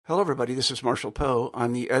Hello, everybody. This is Marshall Poe.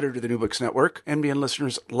 I'm the editor of the New Books Network. NBN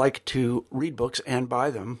listeners like to read books and buy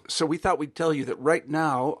them. So we thought we'd tell you that right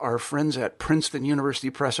now, our friends at Princeton University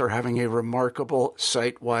Press are having a remarkable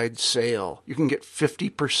site-wide sale. You can get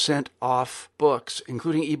 50% off books,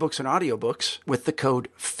 including ebooks and audiobooks, with the code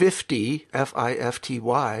 50,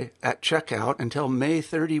 F-I-F-T-Y, at checkout until May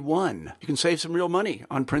 31. You can save some real money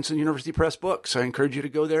on Princeton University Press books. I encourage you to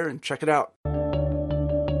go there and check it out.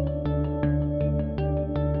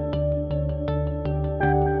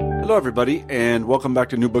 Hello, everybody, and welcome back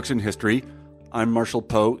to New Books in History. I'm Marshall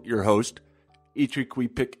Poe, your host. Each week we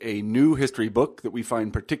pick a new history book that we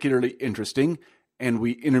find particularly interesting, and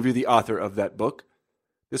we interview the author of that book.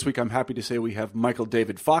 This week I'm happy to say we have Michael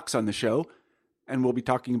David Fox on the show, and we'll be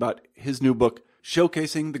talking about his new book,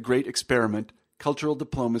 Showcasing the Great Experiment, Cultural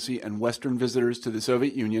Diplomacy and Western Visitors to the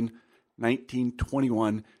Soviet Union,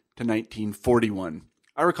 1921 to 1941.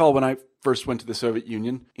 I recall when I first went to the Soviet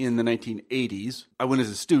Union in the 1980s. I went as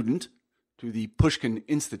a student to the Pushkin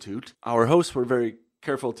Institute. Our hosts were very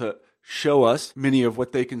careful to show us many of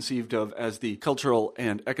what they conceived of as the cultural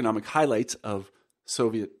and economic highlights of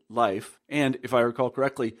Soviet life. And if I recall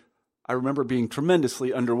correctly, I remember being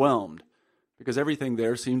tremendously underwhelmed because everything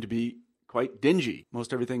there seemed to be quite dingy.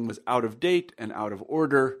 Most everything was out of date and out of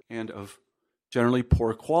order and of generally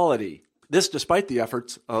poor quality. This despite the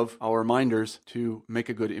efforts of our minders to make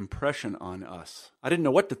a good impression on us. I didn't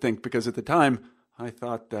know what to think because at the time, I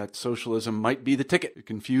thought that socialism might be the ticket. It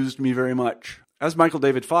confused me very much. As Michael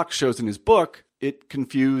David Fox shows in his book, it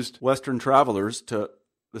confused Western travelers to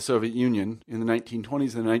the Soviet Union in the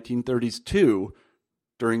 1920s and 1930s too,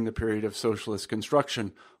 during the period of socialist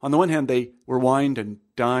construction. On the one hand, they were wined and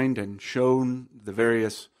dined and shown the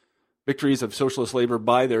various victories of socialist labor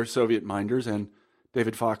by their Soviet minders, and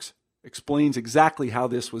David Fox explains exactly how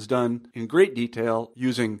this was done in great detail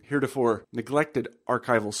using heretofore neglected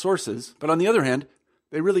archival sources. But on the other hand,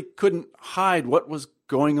 they really couldn't hide what was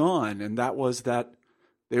going on, and that was that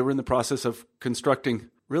they were in the process of constructing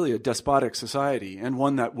really a despotic society, and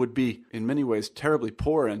one that would be in many ways terribly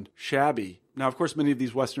poor and shabby. Now, of course, many of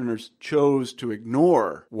these Westerners chose to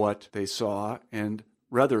ignore what they saw, and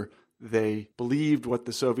rather they believed what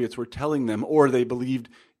the Soviets were telling them, or they believed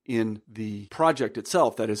in the project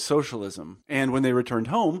itself, that is socialism. And when they returned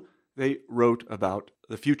home, they wrote about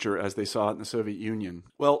the future as they saw it in the Soviet Union.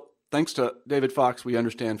 Well, thanks to David Fox, we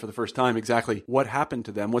understand for the first time exactly what happened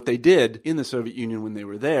to them, what they did in the Soviet Union when they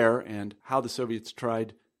were there, and how the Soviets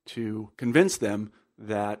tried to convince them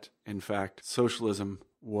that, in fact, socialism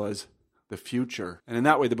was the future. And in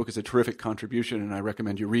that way, the book is a terrific contribution, and I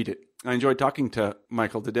recommend you read it. I enjoyed talking to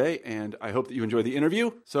Michael today, and I hope that you enjoy the interview.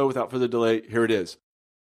 So without further delay, here it is.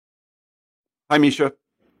 Hi, Misha.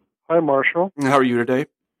 Hi, Marshall. How are you today?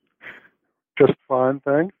 Just fine,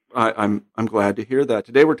 thanks. I'm glad to hear that.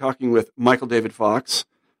 Today we're talking with Michael David Fox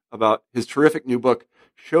about his terrific new book,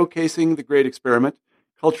 Showcasing the Great Experiment,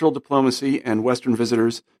 Cultural Diplomacy and Western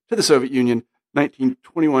Visitors to the Soviet Union,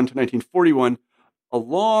 1921 to 1941. A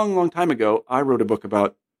long, long time ago, I wrote a book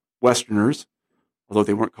about Westerners, although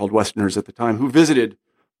they weren't called Westerners at the time, who visited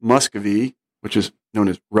Muscovy, which is known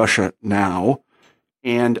as Russia now.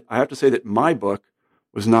 And I have to say that my book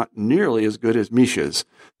was not nearly as good as Misha's.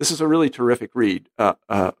 This is a really terrific read.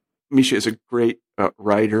 Misha is a great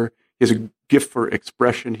writer. He has a gift for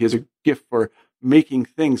expression. He has a gift for making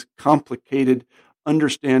things complicated,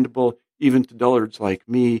 understandable, even to dullards like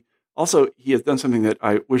me. Also, he has done something that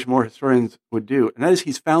I wish more historians would do, and that is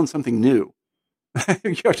he's found something new. I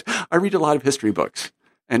read a lot of history books,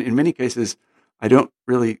 and in many cases, I don't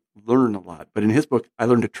really learn a lot. But in his book, I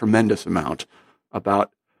learned a tremendous amount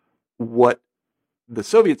about what the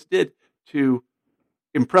Soviets did to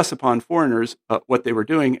impress upon foreigners what they were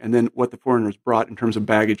doing, and then what the foreigners brought in terms of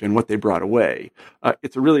baggage and what they brought away.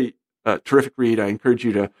 It's a really terrific read. I encourage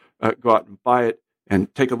you to go out and buy it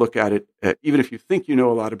and take a look at it. Even if you think you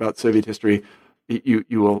know a lot about Soviet history, you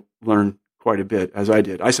will learn quite a bit, as I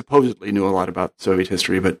did. I supposedly knew a lot about Soviet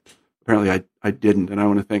history, but apparently I didn't, and I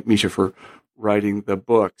want to thank Misha for writing the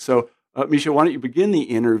book. So, Misha, why don't you begin the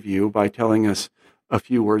interview by telling us a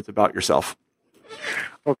few words about yourself?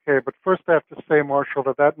 Okay, but first I have to say, Marshall,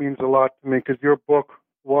 that means a lot to me because your book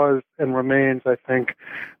was and remains, I think,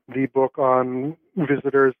 the book on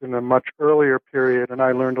visitors in a much earlier period, and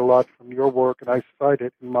I learned a lot from your work, and I cite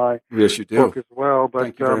it in my yes, you do. book as well. But,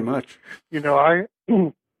 thank you very much. You know,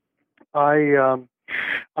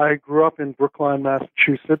 I grew up in Brookline,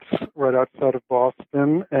 Massachusetts, right outside of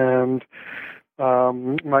Boston, and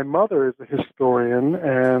my mother is a historian,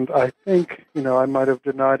 and I think, I might have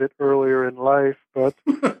denied it earlier in life, but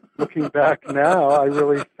looking back now, I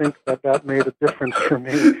really think that made a difference for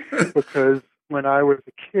me because when I was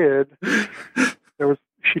a kid,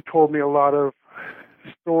 she told me a lot of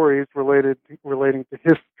stories relating to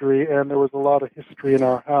history, and there was a lot of history in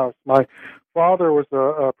our house. My father was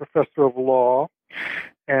a professor of law,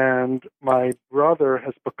 and my brother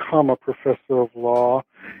has become a professor of law,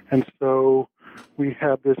 and so we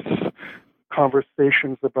had this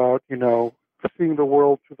conversations about, seeing the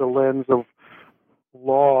world through the lens of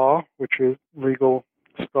law, which is legal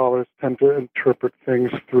scholars tend to interpret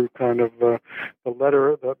things through kind of the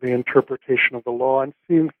letter, the interpretation of the law, and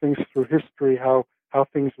seeing things through history, how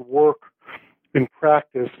things work in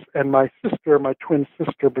practice. And my twin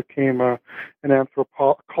sister, became an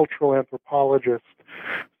cultural anthropologist.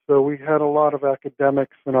 So we had a lot of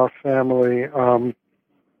academics in our family.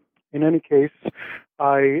 In any case,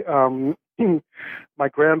 my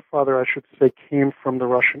grandfather, I should say, came from the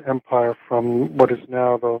Russian Empire, from what is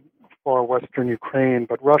now the far western Ukraine,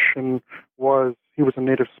 but he was a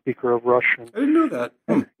native speaker of Russian. I didn't know that.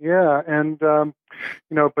 Yeah, and,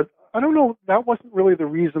 but I don't know, that wasn't really the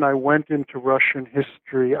reason I went into Russian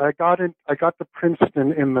history. I got to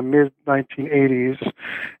Princeton in the mid-1980s,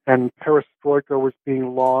 and Perestroika was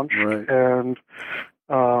being launched, right. And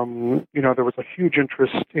there was a huge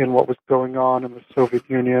interest in what was going on in the Soviet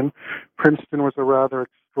Union. Princeton was a rather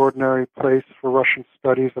extraordinary place for Russian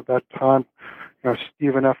studies at that time.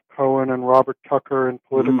 Stephen F. Cohen and Robert Tucker in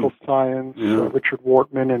political science, Richard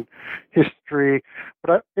Wortman in history.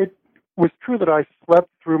 But it was true that I slept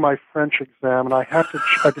through my French exam, and I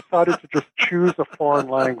decided to just choose a foreign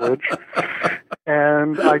language,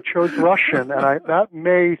 and I chose Russian, and that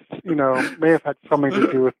may have had something to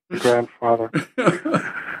do with my grandfather.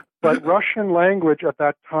 But Russian language at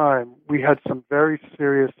that time, we had some very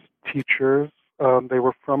serious teachers. They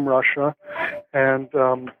were from Russia, and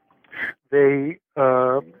I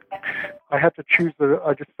had to choose.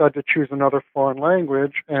 I decided to choose another foreign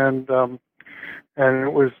language, and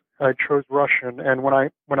I chose Russian. And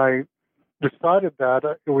when I decided that,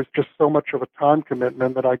 it was just so much of a time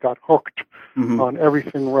commitment that I got hooked on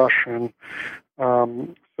everything Russian.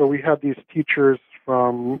 So we had these teachers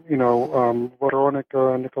from,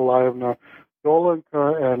 Veronika Nikolaevna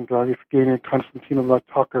Dolenko and Evgenia Konstantinovna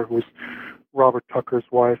Tucker, who was Robert Tucker's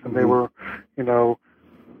wife, and they were,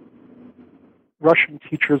 Russian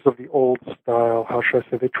teachers of the old style. How should I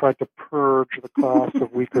say? They tried to purge the class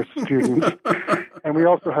of weaker students. And we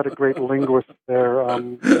also had a great linguist there,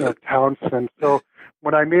 Townsend. So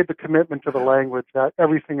when I made the commitment to the language, that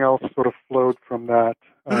everything else sort of flowed from that.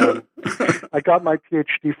 I got my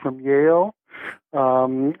PhD from Yale,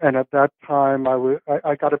 and at that time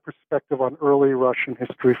I got a perspective on early Russian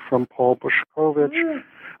history from Paul Bushkovich.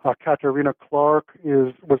 Katerina Clark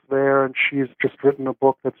was there, and she's just written a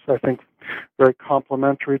book that's, I think, very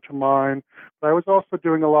complementary to mine. But I was also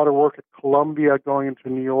doing a lot of work at Columbia, going into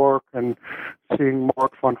New York and seeing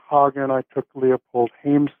Mark von Hagen. I took Leopold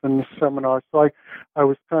Haemsen's seminar. So I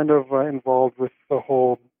was kind of involved with the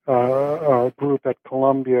whole group at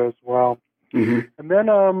Columbia as well. Mm-hmm. And then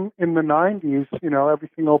in the 90s,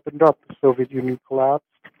 everything opened up. The Soviet Union collapsed.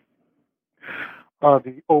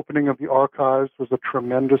 The opening of the archives was a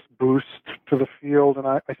tremendous boost to the field, and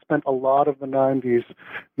I spent a lot of the 90s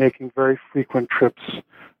making very frequent trips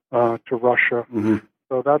to Russia. Mm-hmm.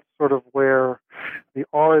 So that's sort of where the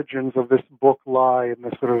origins of this book lie, in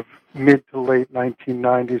the sort of mid to late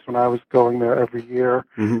 1990s, when I was going there every year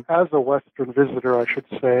as a Western visitor, I should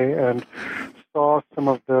say, and saw some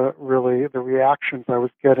of the reactions I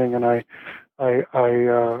was getting, and I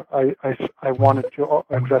wanted to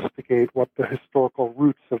investigate what the historical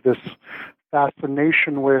roots of this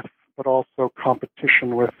fascination with, but also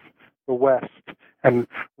competition with the West, and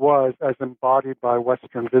was as embodied by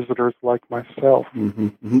Western visitors like myself. Mm-hmm.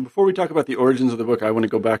 Mm-hmm. Before we talk about the origins of the book, I want to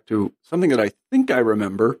go back to something that I think I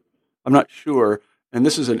remember. I'm not sure. And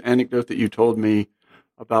this is an anecdote that you told me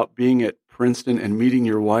about being at Princeton and meeting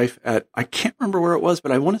your wife at, I can't remember where it was,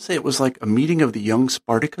 but I want to say it was like a meeting of the Young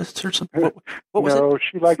Spartacists or something. What was it? No,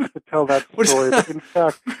 she likes to tell that story. But in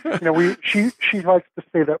fact, she likes to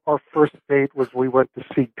say that our first date was we went to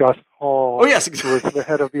see Gus Hall, oh, yes, exactly. who was the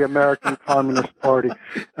head of the American Communist Party.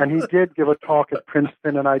 And he did give a talk at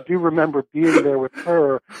Princeton, and I do remember being there with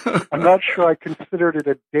her. I'm not sure I considered it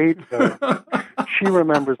a date, though. She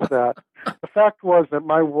remembers that. The fact was that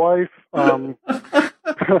my wife...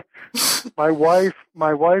 my wife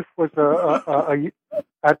was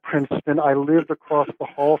at Princeton. I lived across the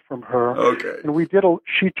hall from her. Okay. And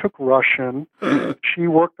she took Russian. She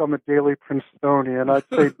worked on the Daily Princetonian. I'd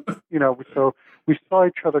say, so we saw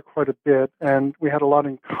each other quite a bit, and we had a lot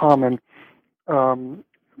in common.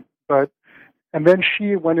 But And then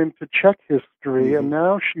she went into Czech history, and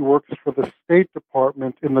now she works for the State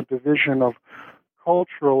Department in the Division of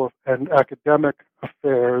Cultural and Academic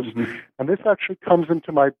Affairs. And this actually comes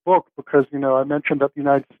into my book because, I mentioned that the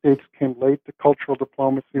United States came late to cultural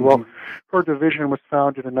diplomacy. Well, her division was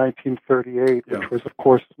founded in 1938, which was, of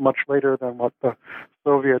course, much later than what the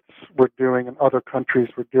Soviets were doing and other countries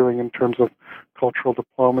were doing in terms of cultural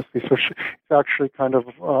diplomacy. So it's actually kind of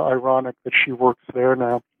ironic that she works there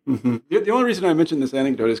now. The only reason I mention this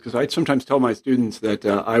anecdote is because I sometimes tell my students that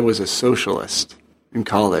I was a socialist in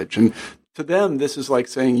college. And to them, this is like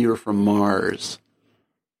saying you're from Mars.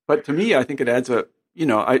 But to me, I think it adds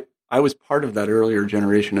I was part of that earlier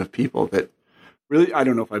generation of people that really, I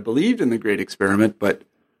don't know if I believed in the Great Experiment, but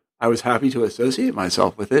I was happy to associate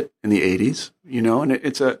myself with it in the 80s, and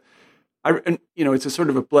it's a sort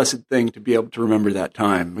of a blessed thing to be able to remember that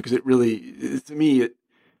time because it really, to me,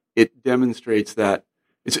 it demonstrates that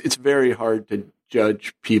it's very hard to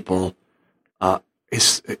judge people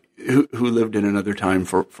who lived in another time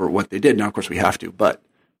for what they did. Now, of course, we have to, but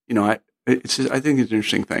I think it's an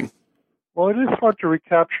interesting thing. Well, it is hard to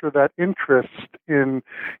recapture that interest in,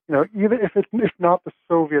 even if not the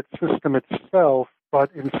Soviet system itself, but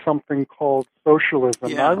in something called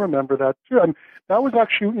socialism. Yeah. I remember that too. And that was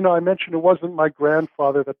actually, I mentioned it wasn't my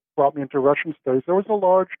grandfather that brought me into Russian studies. There was a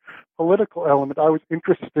large political element. I was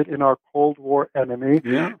interested in our Cold War enemy,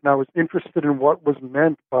 and I was interested in what was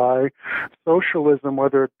meant by socialism,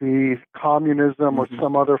 whether it be communism or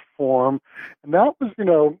some other form. And that was,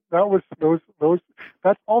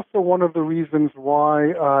 that's also one of the reasons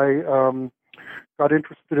why I got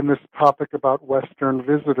interested in this topic about Western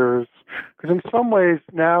visitors, because in some ways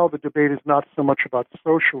now the debate is not so much about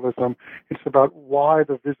socialism, it's about why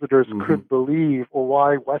the visitors could believe, or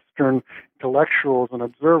why Western intellectuals and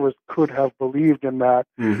observers could have believed in that,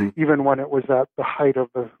 even when it was at the height of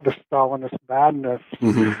the Stalinist madness.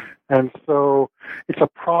 And so it's a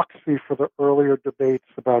proxy for the earlier debates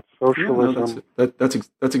about socialism. I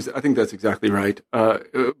think that's exactly right.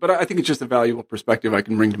 But I think it's just a valuable perspective I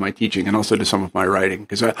can bring to my teaching and also to some of my writing,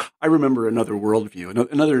 because I remember another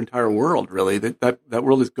worldview, another entire world, really. That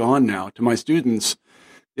world is gone now. To my students,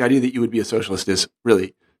 the idea that you would be a socialist is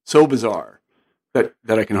really so bizarre that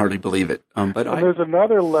I can hardly believe it. There's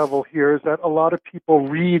another level here, is that a lot of people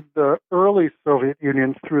read the early Soviet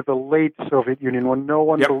Union through the late Soviet Union, when no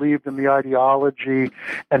one believed in the ideology,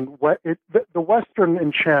 and the Western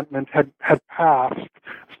enchantment had passed,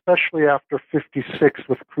 especially after 1956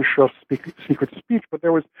 with Khrushchev's secret speech, but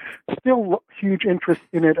there was still huge interest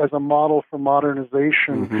in it as a model for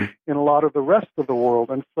modernization in a lot of the rest of the world.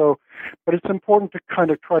 And so, but it's important to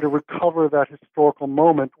kind of try to recover that historical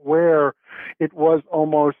moment where it was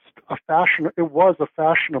almost it was a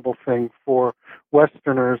fashionable thing for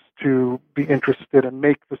Westerners to be interested and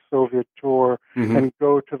make the Soviet tour and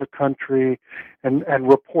go to the country and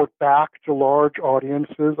report back to large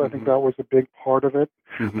audiences. I think that was a big part of it.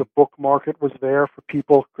 The book market was there for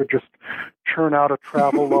people who could just churn out a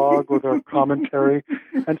travel log with a commentary.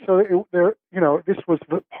 And so this was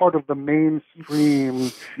part of the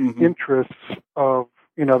mainstream interests of,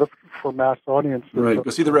 for mass audiences. Right,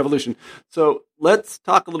 go see the revolution. So let's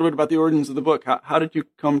talk a little bit about the origins of the book. How did you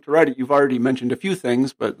come to write it? You've already mentioned a few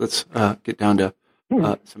things, but let's get down to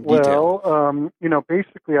some detail. Well,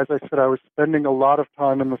 basically, as I said, I was spending a lot of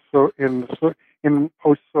time in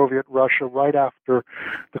post-Soviet Russia right after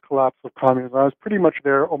the collapse of communism. I was pretty much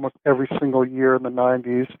there almost every single year in the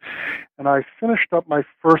 90s, and I finished up my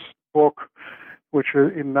first book, which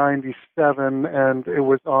is in 97, and it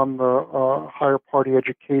was on the higher party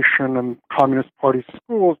education and Communist Party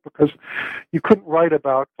schools, because you couldn't write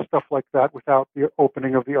about stuff like that without the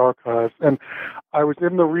opening of the archives. And I was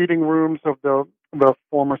in the reading rooms of the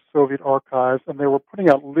former Soviet archives, and they were putting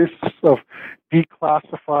out lists of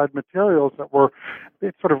declassified materials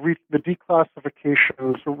the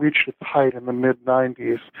declassifications reached its height in the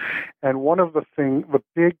mid-90s. And one of the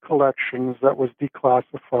big collections that was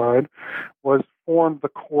declassified formed the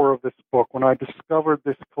core of this book. When I discovered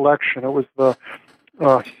this collection, it was the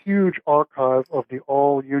huge archive of the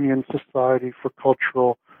All-Union Society for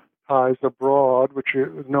Cultural Ties Abroad, which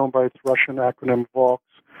is known by its Russian acronym VOX.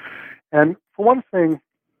 And for one thing,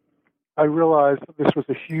 I realized that this was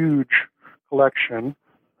a huge collection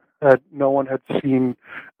that no one had seen.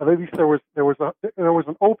 At least there was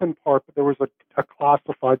an open part, but there was a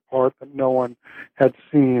classified part that no one had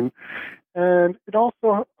seen. And it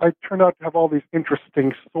also, I turned out to have all these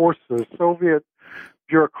interesting sources. Soviet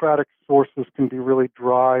bureaucratic sources can be really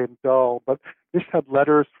dry and dull, but this had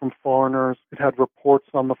letters from foreigners. It had reports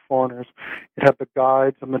on the foreigners. It had the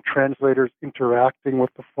guides and the translators interacting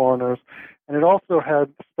with the foreigners. And it also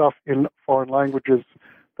had stuff in foreign languages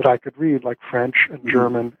that I could read, like French and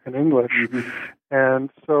German and English. And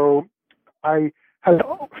so I had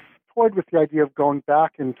toyed with the idea of going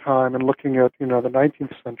back in time and looking at, the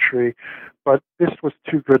 19th century, but this was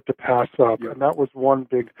too good to pass up, and that was one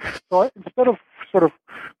big. So instead of sort of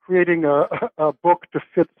creating a book to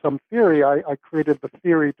fit some theory, I created the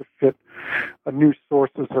theory to fit new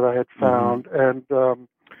sources that I had found, and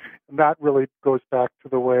that really goes back to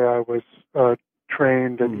the way I was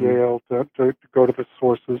trained at Yale to go to the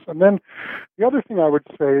sources. And then the other thing I would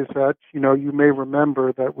say is that, you may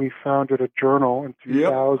remember that we founded a journal in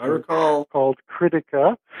 2000 I recall. called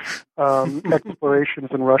Kritika, Explorations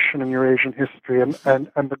in Russian and Eurasian History. And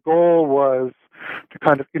the goal was to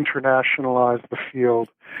kind of internationalize the field.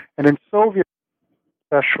 And in Soviet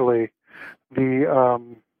especially,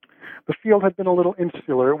 the field had been a little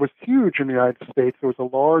insular. It was huge in the United States. There was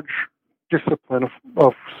a large discipline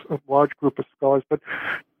of a large group of scholars, but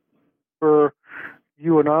for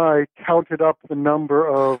you and I counted up the number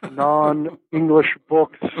of non-English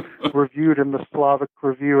books reviewed in the Slavic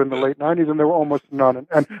Review in the late 90s, and there were almost none.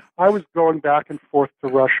 And I was going back and forth to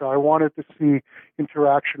Russia. I wanted to see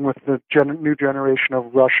interaction with the new generation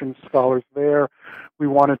of Russian scholars there. We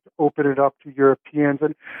wanted to open it up to Europeans.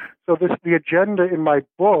 And so the agenda in my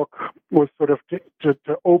book was sort of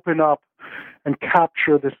to open up and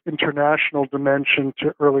capture this international dimension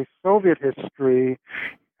to early Soviet history,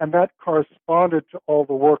 and that corresponded to all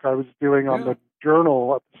the work I was doing on the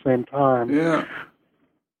journal at the same time. Yeah,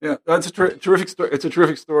 that's a terrific story. It's a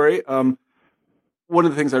terrific story. One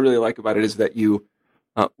of the things I really like about it is that you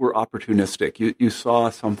were opportunistic. You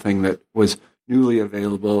saw something that was newly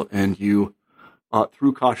available, and you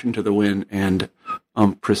threw caution to the wind and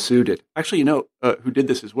pursued it. Actually, who did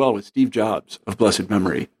this as well was Steve Jobs of blessed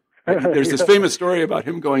memory. There's this famous story about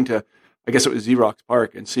him going to, I guess it was Xerox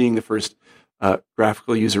PARC, and seeing the first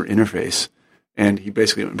graphical user interface. And he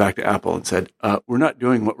basically went back to Apple and said, we're not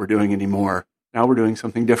doing what we're doing anymore. Now we're doing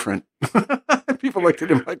something different. People looked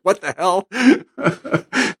at him like, what the hell?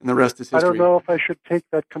 And the rest is history. I don't know if I should take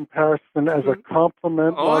that comparison as a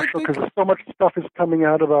compliment, Marshall, because so much stuff is coming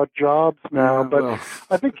out about Jobs now. But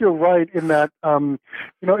I think you're right in that,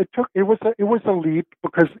 it was a leap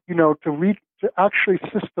because, to actually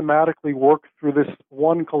systematically work through this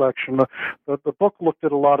one collection. The book looked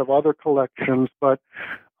at a lot of other collections, but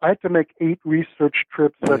I had to make 8 research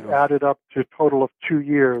trips that added up to a total of 2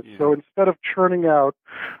 years. Yeah. So instead of churning out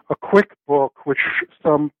a quick book, which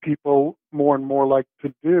some people more and more like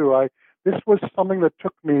to do, this was something that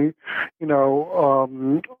took me,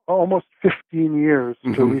 almost 15 years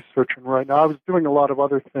to research and write. Now, I was doing a lot of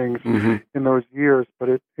other things in those years, but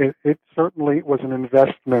it certainly was an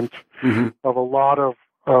investment of a lot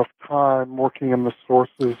of time working in the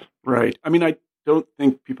sources. Right. I mean, I don't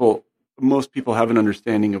think most people have an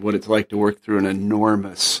understanding of what it's like to work through an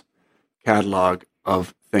enormous catalog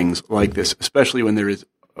of things like this, especially when there is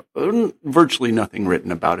virtually nothing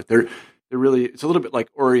written about it. It's a little bit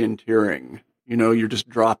like orienteering. You're just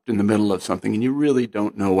dropped in the middle of something and you really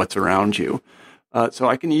don't know what's around you. So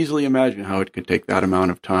I can easily imagine how it could take that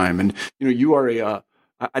amount of time. And, you are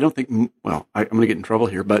I don't think, I'm going to get in trouble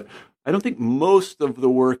here, but I don't think most of the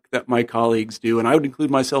work that my colleagues do, and I would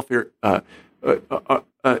include myself here,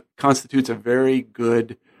 constitutes a very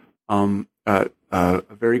good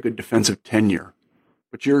defensive tenure.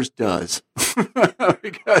 But yours does.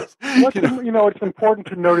 Because, it's important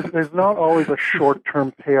to notice there's not always a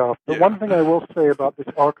short-term payoff. But one thing I will say about this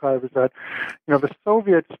archive is that, the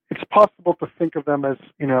Soviets, it's possible to think of them as,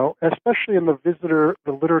 especially in the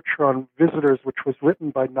literature on visitors, which was written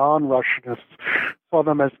by non-Russianists, saw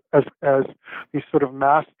them as these sort of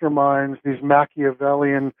masterminds, these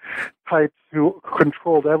Machiavellian types who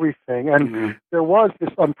controlled everything. And there was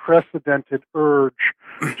this unprecedented urge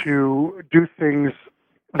to do things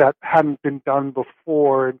that hadn't been done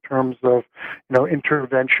before in terms of,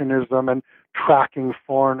 interventionism and tracking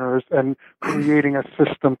foreigners and creating a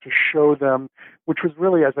system to show them, which was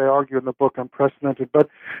really, as I argue in the book, unprecedented. But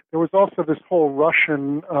there was also this whole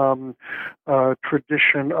Russian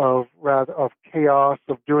tradition of chaos,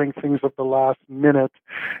 of doing things at the last minute,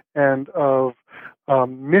 and of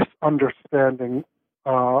misunderstanding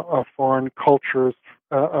of foreign cultures.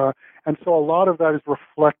 And so a lot of that is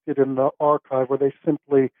reflected in the archive, where they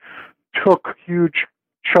simply took huge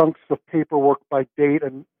chunks of paperwork by date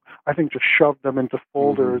and I think, just shoved them into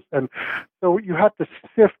folders. And so you had to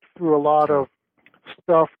sift through a lot of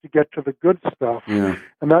stuff to get to the good stuff. Yeah.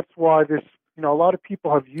 And that's why this, a lot of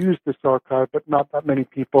people have used this archive, but not that many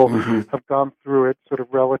people have gone through it sort of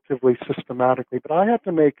relatively systematically. But I had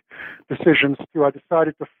to make decisions too. I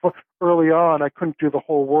decided early on I couldn't do the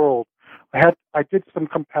whole world. I did some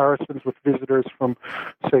comparisons with visitors from,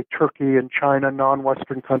 say, Turkey and China,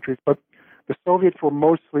 non-Western countries, but the Soviets were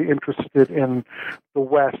mostly interested in the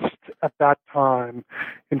West at that time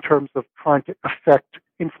in terms of trying to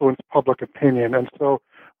influence public opinion. And so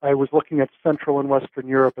I was looking at Central and Western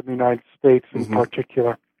Europe and the United States in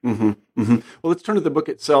particular. Well, let's turn to the book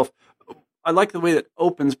itself. I like the way that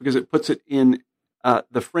opens because it puts it in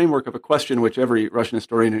the framework of a question which every Russian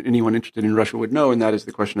historian and anyone interested in Russia would know, and that is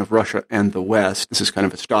the question of Russia and the West. This is kind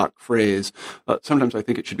of a stock phrase. Sometimes I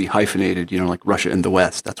think it should be hyphenated, like Russia and the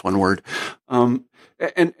West. That's one word. And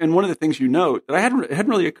one of the things you note that hadn't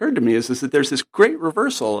really occurred to me is that there's this great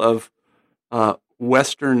reversal of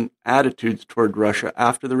Western attitudes toward Russia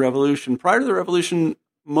after the revolution. Prior to the revolution,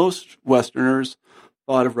 most Westerners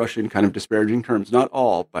thought of Russia in kind of disparaging terms. Not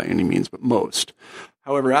all by any means, but most.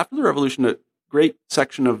 However, after the revolution, a great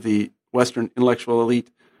section of the Western intellectual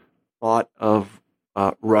elite thought of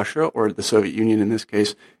Russia, or the Soviet Union in this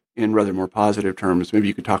case, in rather more positive terms. Maybe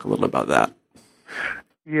you could talk a little about that.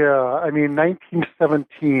 Yeah,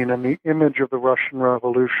 1917 and the image of the Russian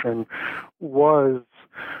Revolution was,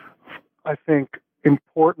 I think,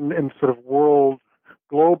 important in sort of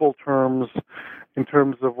global terms, in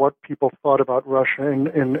terms of what people thought about Russia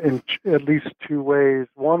in at least two ways.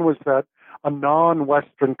 One was that a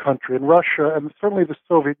non-Western country, and Russia, and certainly the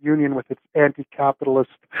Soviet Union with its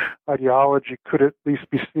anti-capitalist ideology, could at least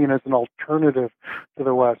be seen as an alternative to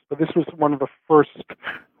the West. But this was one of the first,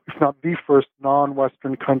 if not the first,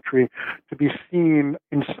 non-Western country to be seen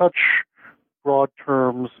in such broad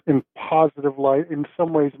terms, in positive light, in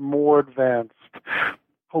some ways more advanced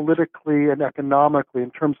politically and economically in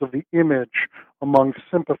terms of the image among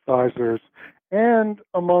sympathizers and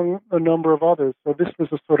among a number of others. So this was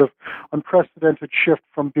a sort of unprecedented shift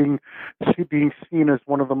from being seen as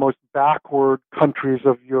one of the most backward countries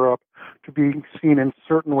of Europe to being seen in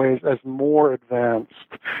certain ways as more advanced.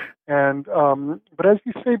 And but as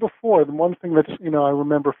you say before, the one thing that's I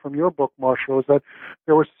remember from your book, Marshall, is that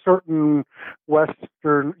there were certain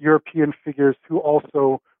Western European figures who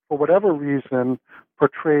also, for whatever reason,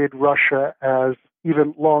 portrayed Russia as,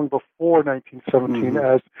 even long before 1917,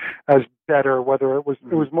 as better. Whether it was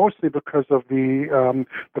mostly because of the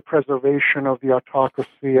preservation of the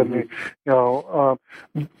autocracy and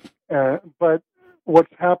but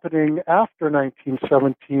what's happening after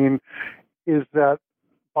 1917 is that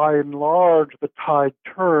by and large the tide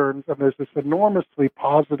turns, and there's this enormously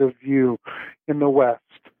positive view in the West,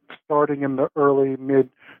 starting in the early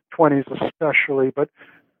mid-20s especially, but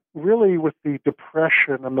really with the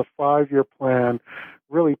Depression and the 5-year plan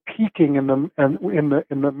really peaking in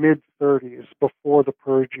the mid-30s before the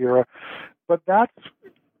Purge era. But that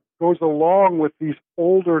goes along with these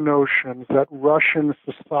older notions that Russian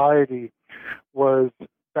society was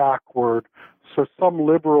backward. So some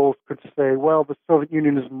liberals could say, well, the Soviet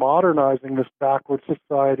Union is modernizing this backward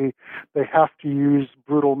society. They have to use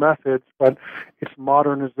brutal methods, but it's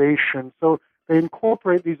modernization. So they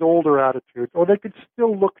incorporate these older attitudes. Or they could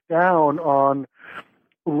still look down on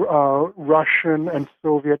Russian and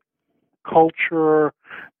Soviet culture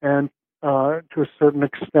and to a certain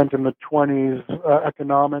extent in the 20s,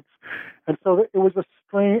 economics. And so it was a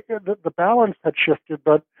strange, the balance had shifted,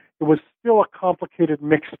 but it was still a complicated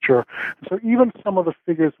mixture. So even some of the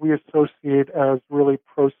figures we associate as really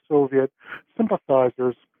pro-Soviet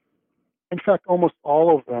sympathizers, in fact, almost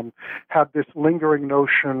all of them had this lingering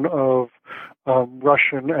notion of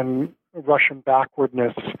Russian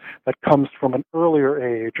backwardness that comes from an earlier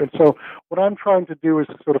age. And so what I'm trying to do is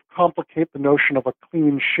sort of complicate the notion of a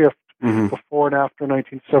clean shift before and after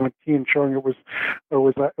 1917, showing it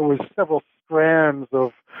was several strands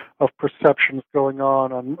of perceptions going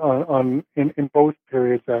on in both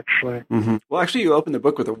periods, actually. Well, actually, you open the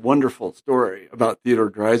book with a wonderful story about Theodore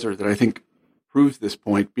Dreiser that I think proves this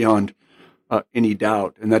point beyond any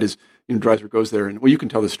doubt, and that is, Dreiser goes there, and you can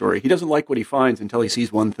tell the story. He doesn't like what he finds until he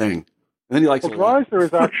sees one thing. And then he likes Dreiser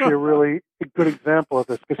is actually a really good example of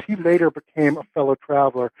this, because he later became a fellow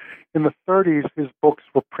traveler. In the 30s, his books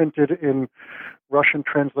were printed in Russian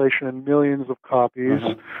translation in millions of copies.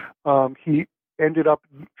 He ended up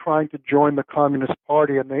trying to join the Communist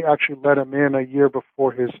Party, and they actually let him in a year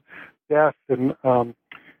before his death in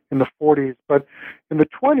the 40s. But in the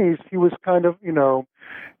 20s, he was kind of, he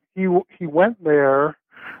went there.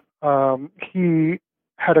 He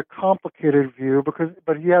had a complicated view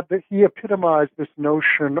but he epitomized this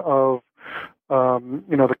notion of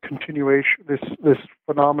the continuation, this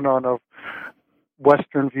phenomenon of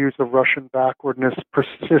Western views of Russian backwardness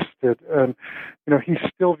persisted, and he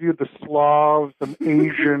still viewed the Slavs and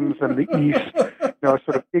Asians and the East,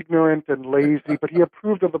 sort of ignorant and lazy. But he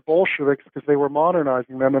approved of the Bolsheviks because they were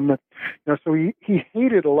modernizing them, and so he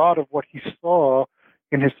hated a lot of what he saw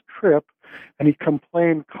in his trip, and he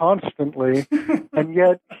complained constantly, and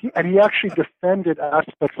yet he actually defended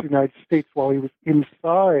aspects of the United States while he was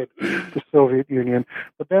inside the Soviet Union.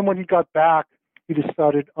 But then when he got back, he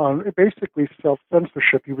decided on basically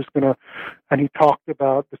self-censorship. And he talked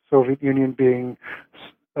about the Soviet Union being,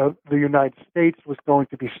 the United States was going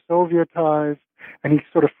to be Sovietized, and he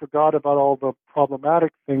sort of forgot about all the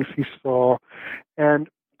problematic things he saw.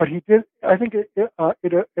 But he did. I think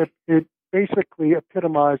it basically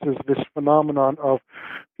epitomizes this phenomenon of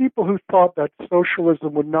people who thought that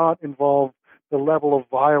socialism would not involve the level of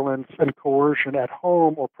violence and coercion at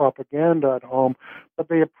home or propaganda at home, but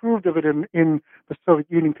they approved of it in the Soviet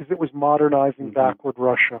Union because it was modernizing backward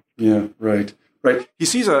Russia. Yeah, right. He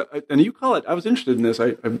sees and you call it, I was interested in this,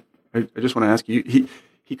 I just want to ask you,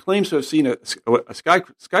 he claims to have seen a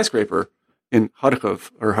skyscraper in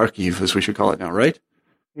Kharkov, or Kharkiv, as we should call it now, right?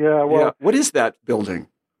 Yeah, well... Yeah. What is that building?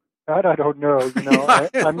 That I don't know.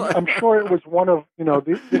 I'm sure it was one of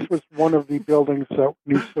this was one of the buildings,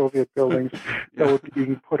 new Soviet buildings that were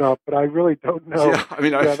being put up, but I really don't know.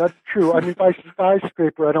 Yeah, that's true. By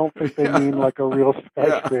skyscraper, I don't think they mean like a real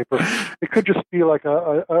skyscraper. Yeah. It could just be like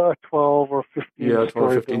a 12 or 15. Yeah, 12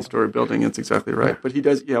 or 15 story building. That's exactly right. But he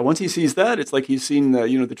does. Yeah, once he sees that, it's like he's seen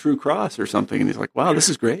the True Cross or something, and he's like, wow, this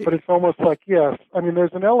is great. But it's almost like yes.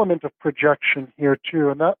 There's an element of projection here too,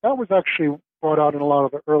 and that was actually brought out in a lot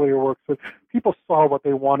of the earlier works, that people saw what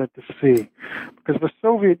they wanted to see, because the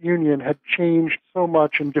Soviet Union had changed so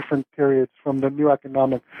much in different periods, from the new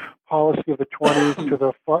economic policy of the 20s to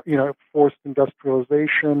the forced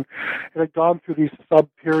industrialization. It had gone through these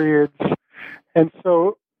sub-periods, and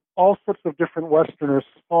so all sorts of different Westerners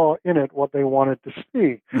saw in it what they wanted to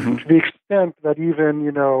see, to the extent that even,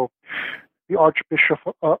 the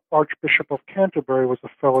Archbishop of Canterbury was a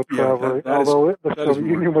fellow traveler, although the Soviet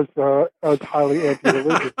Union was highly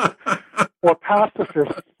anti-religious. Or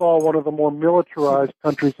pacifists saw one of the more militarized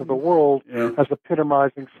countries of the world as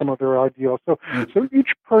epitomizing some of their ideals. So each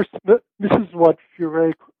person, this is what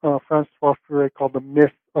Francois Furet called the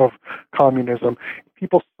myth of communism.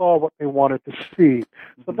 People saw what they wanted to see.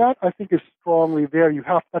 So that, I think, is strongly there.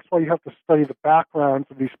 That's why you have to study the backgrounds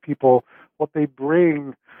of these people, what they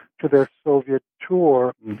bring to their Soviet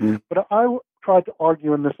tour. But I tried to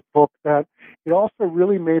argue in this book that it also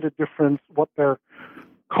really made a difference what their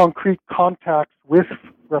concrete contacts with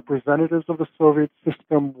representatives of the Soviet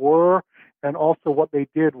system were, and also what they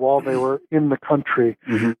did while they were in the country.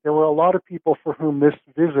 There were a lot of people for whom this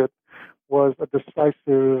visit was a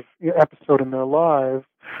decisive episode in their lives.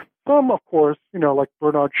 Some, of course, like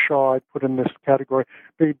Bernard Shaw, I put in this category,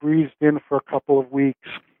 they breezed in for a couple of weeks.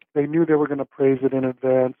 They knew they were going to praise it in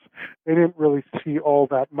advance. They didn't really see all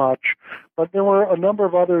that much. But there were a number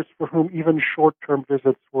of others for whom even short-term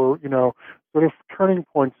visits were, sort of turning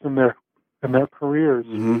points in their careers.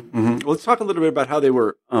 Well, let's talk a little bit about how they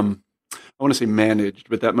were, I want to say managed,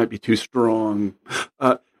 but that might be too strong,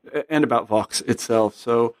 and about Vox itself.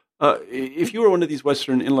 So if you were one of these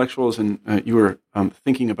Western intellectuals and you were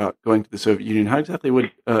thinking about going to the Soviet Union, how exactly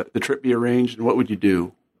would the trip be arranged, and what would you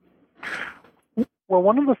do? Well,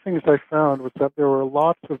 one of the things I found was that there were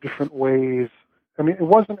lots of different ways. It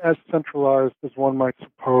wasn't as centralized as one might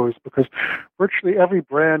suppose, because virtually every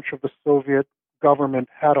branch of the Soviet government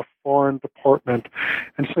had a foreign department,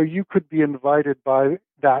 and so you could be invited by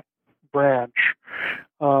that branch.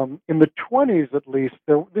 In the 1920s, at least,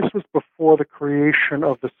 this was before the creation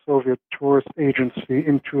of the Soviet tourist agency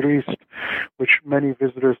Inturist, which many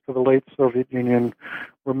visitors to the late Soviet Union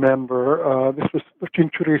remember.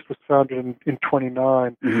 Inturist was founded in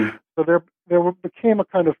 1929. So there became a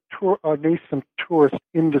kind of nascent tourist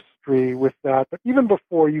industry with that. But even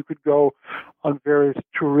before, you could go on various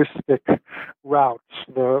touristic routes.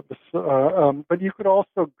 But you could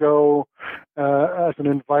also go as an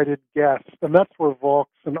invited guest, and that's where Vox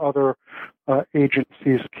and other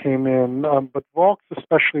agencies came in. But Vox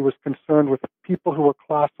especially was concerned with people who were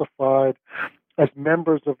classified as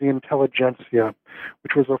members of the intelligentsia,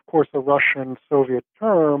 which was, of course, a Russian-Soviet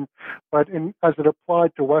term, but as it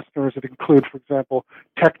applied to Westerners, it included, for example,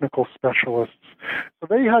 technical specialists. So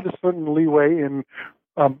they had a certain leeway in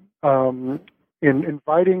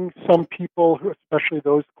inviting some people, especially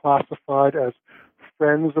those classified as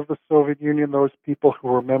friends of the Soviet Union, those people who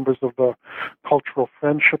were members of the cultural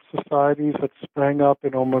friendship societies that sprang up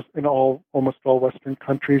in almost all Western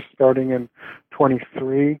countries starting in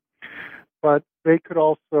 23. But they could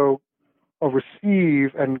also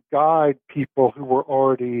receive and guide people who were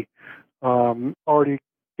already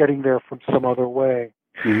getting there from some other way.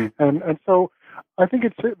 Mm-hmm. And so I think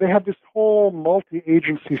they have this whole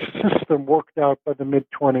multi-agency system worked out by the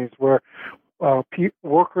mid-20s where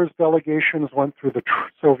workers' delegations went through the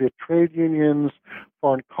Soviet trade unions,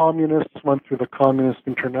 foreign communists went through the Communist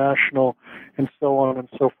International, and so on and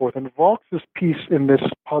so forth. And Vaux's piece in this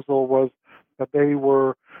puzzle was that they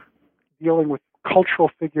were dealing with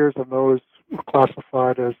cultural figures and those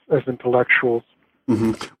classified as intellectuals.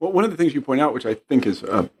 Mm-hmm. Well, one of the things you point out, which I think is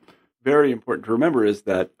very important to remember, is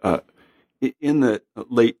that in the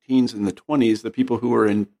late teens and the 20s, the people who were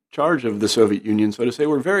in charge of the Soviet Union, so to say,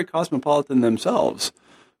 were very cosmopolitan themselves.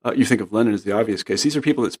 You think of Lenin as the obvious case. These are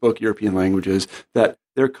people that spoke European languages, that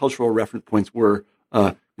their cultural reference points were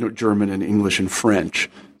German and English and French.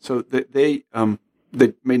 So that they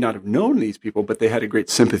may not have known these people, but they had a great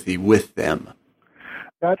sympathy with them.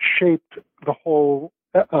 That shaped the whole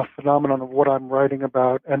phenomenon of what I'm writing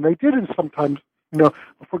about. And they did sometimes,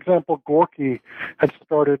 for example, Gorky had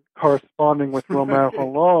started corresponding with Romain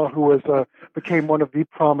Rolland, who became one of the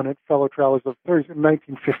prominent fellow travelers of the 30s in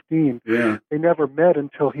 1915. Yeah. They never met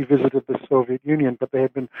until he visited the Soviet Union, but they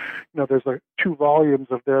had been, there's 2 volumes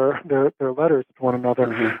of their letters to one another.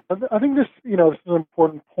 Mm-hmm. I think this is an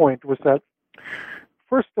important point, was that,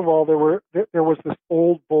 first of all, there was this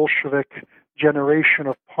old Bolshevik generation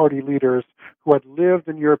of party leaders who had lived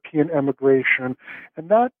in European emigration, and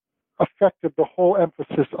that affected the whole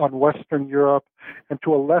emphasis on Western Europe and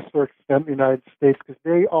to a lesser extent the United States, because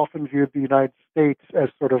they often viewed the United States as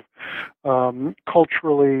sort of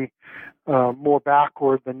culturally more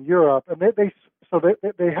backward than Europe, and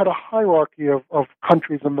they had a hierarchy of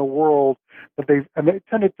countries in the world that they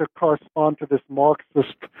tended to correspond to this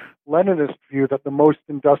Marxist-Leninist view that the most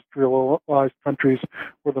industrialized countries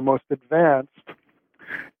were the most advanced.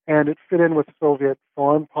 And it fit in with Soviet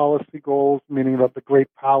foreign policy goals, meaning that the great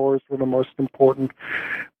powers were the most important.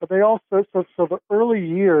 But they also, so the early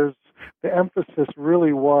years, the emphasis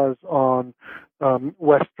really was on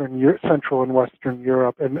Central and Western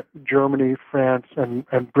Europe, and Germany, France,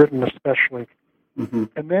 and Britain especially. Mm-hmm.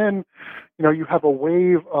 And then, you have a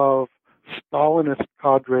wave of Stalinist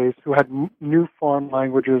cadres who had new foreign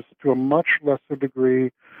languages to a much lesser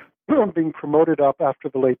degree, being promoted up after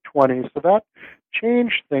the late 20s. So that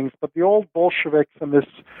changed things, but the old Bolsheviks and this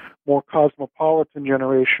more cosmopolitan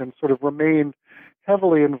generation sort of remained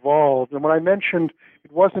heavily involved. And when I mentioned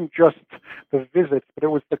it wasn't just the visits, but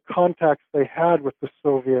it was the contacts they had with the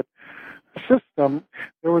Soviet system,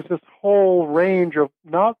 there was this whole range of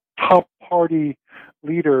not top party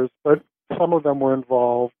leaders, but some of them were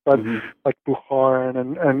involved, but mm-hmm. like Bukharin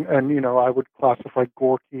and I would classify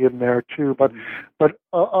Gorky in there too, but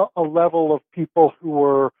a level of people who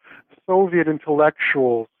were Soviet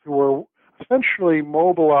intellectuals who were essentially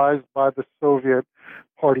mobilized by the Soviet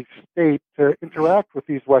party state to interact with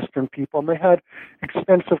these Western people, and they had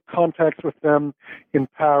extensive contacts with them in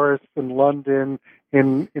Paris, in London,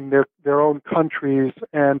 in their own countries,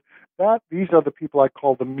 and these are the people I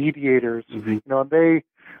call the mediators. Mm-hmm. And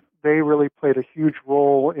they really played a huge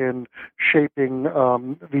role in shaping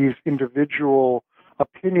these individual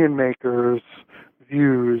opinion makers'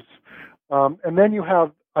 views. And then you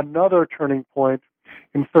have another turning point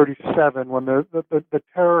in 1937 when the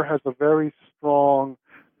terror has a very strong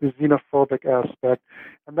xenophobic aspect.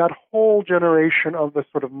 And that whole generation of the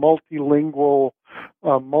sort of multilingual,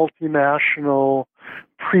 multinational,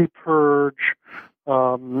 pre-purge,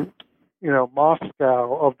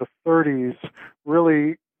 Moscow of the 30s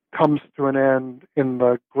really comes to an end in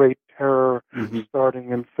the Great Terror mm-hmm.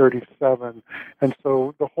 starting in 1937. And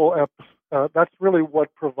so the whole that's really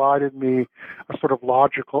what provided me a sort of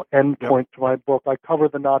logical endpoint to my book. I cover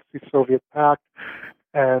the Nazi-Soviet pact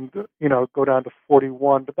and, go down to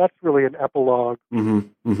 1941, but that's really an epilogue.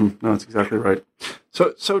 Mm-hmm. Mm-hmm. No, that's exactly right.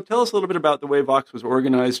 So tell us a little bit about the way Vaux was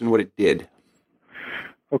organized and what it did.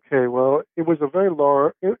 Okay, well, it was a very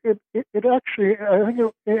large, it actually, I think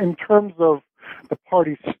in terms of the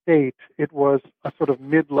party state, it was a sort of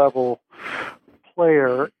mid-level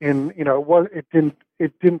player in,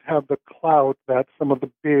 it didn't have the clout that some of the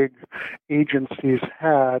big agencies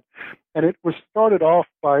had. And it was started off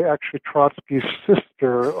by actually Trotsky's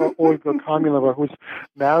sister, Olga Kamilova, who was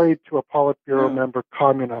married to a Politburo member,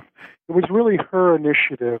 Kamenev. It was really her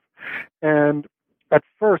initiative. And at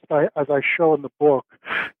first, as I show in the book,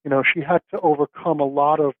 she had to overcome a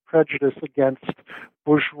lot of prejudice against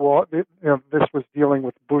bourgeois. This was dealing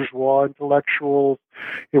with bourgeois intellectuals.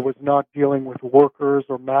 It was not dealing with workers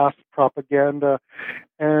or mass propaganda.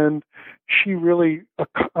 And she really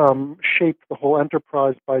shaped the whole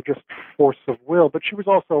enterprise by just force of will. But she was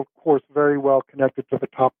also, of course, very well connected to the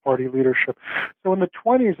top party leadership. So in the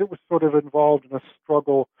 20s, it was sort of involved in a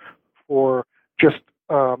struggle for just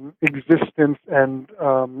existence and,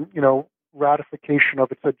 ratification of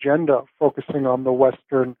its agenda, focusing on the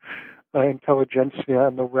Western intelligentsia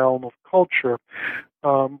and the realm of culture.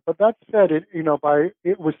 But that said,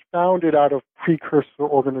 it was founded out of precursor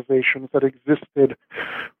organizations that existed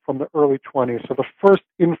from the early 20s. So the first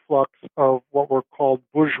influx of what were called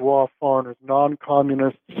bourgeois foreigners,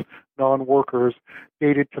 non-communists, non-workers,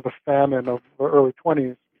 dated to the famine of the early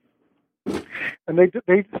 20s. And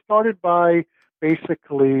they started by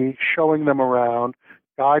basically showing them around,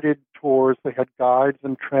 guided tours. They had guides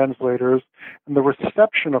and translators, and the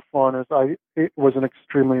reception of foreigners it was an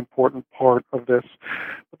extremely important part of this.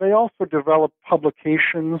 But they also developed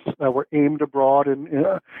publications that were aimed abroad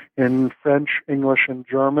in French, English, and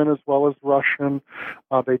German, as well as Russian.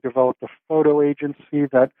 They developed a photo agency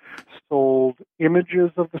that sold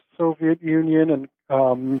images of the Soviet Union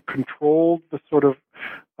and controlled the sort of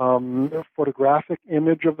photographic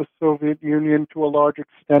image of the Soviet Union to a large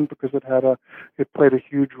extent because it played a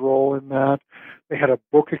huge role in that. They had a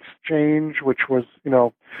book exchange, which was,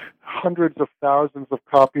 hundreds of thousands of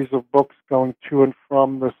copies of books going to and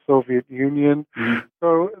from the Soviet Union. Mm-hmm.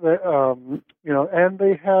 So, and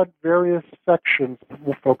they had various sections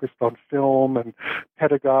focused on film and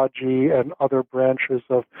pedagogy and other branches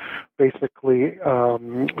of basically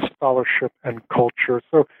scholarship and culture.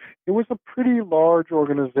 So it was a pretty large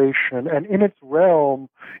organization, and in its realm,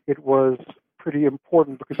 it was pretty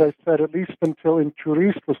important because I said at least until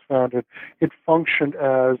Inturist was founded, it functioned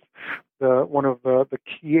as one of the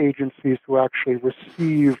key agencies who actually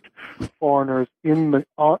received foreigners in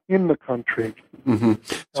the country. Mm-hmm.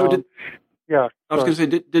 So I was going to say,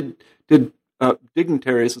 did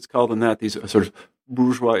dignitaries, let's call them that, these sort of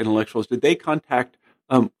bourgeois intellectuals, did they contact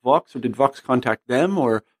Vox, or did Vox contact them,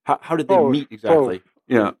 or how did they meet exactly? Both.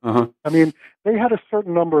 Yeah. Uh-huh. I mean, they had a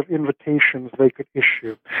certain number of invitations they could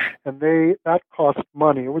issue, and that cost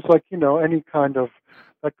money. It was like, any kind of,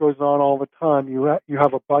 that goes on all the time. You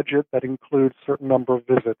have a budget that includes a certain number of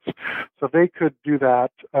visits. So they could do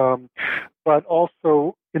that. But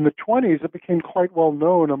also in the 20s, it became quite well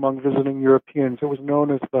known among visiting Europeans. It was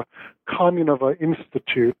known as the Kommunova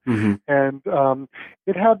Institute. Mm-hmm. And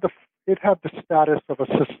it had the status of a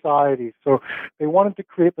society. So they wanted to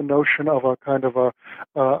create the notion of a kind of a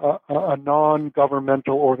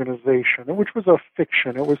non-governmental organization, which was a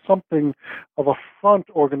fiction. It was something of a front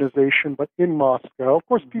organization, but in Moscow. Of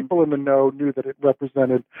course, people in the know knew that it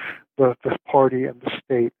represented the party and the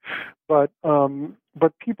state. But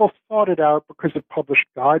people sought it out because it published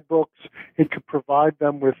guidebooks. It could provide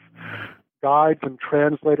them with guides and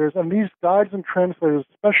translators, and these guides and translators,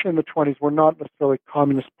 especially in the 20s, were not necessarily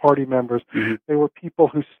Communist Party members. Mm-hmm. They were people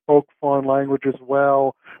who spoke foreign languages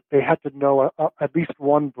well. They had to know at least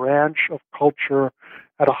one branch of culture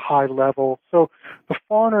at a high level. So the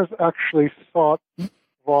foreigners actually sought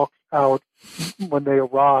Vox out when they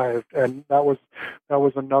arrived, and that was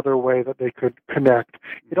another way that they could connect.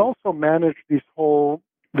 It also managed this whole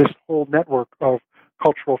network of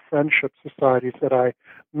cultural friendship societies that I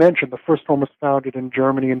mentioned. The first one was founded in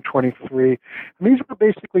Germany in 1923. And these were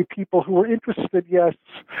basically people who were interested, yes,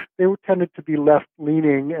 they tended to be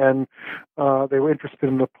left-leaning, and they were interested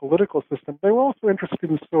in the political system. They were also interested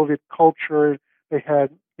in Soviet culture. They had,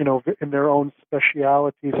 in their own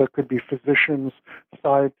specialities, there could be physicians,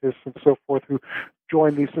 scientists, and so forth, who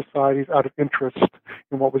joined these societies out of interest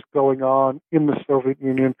in what was going on in the Soviet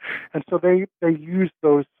Union. And so they used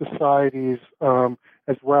those societies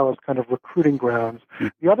as well as kind of recruiting grounds.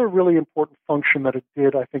 The other really important function that it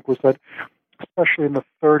did, I think, was that, especially in the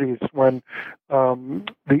 30s, when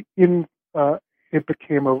it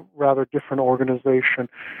became a rather different organization,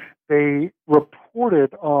 they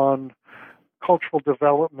reported on cultural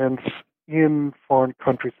developments in foreign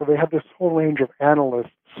countries. So they had this whole range of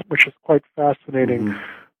analysts, which is quite fascinating,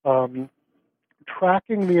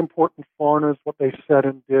 tracking the important foreigners, what they said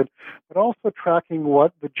and did, but also tracking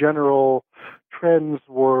what the general trends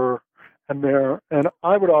were. And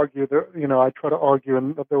I would argue that, I try to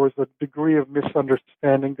argue that there was a degree of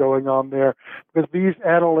misunderstanding going on there, because these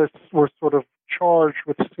analysts were sort of charged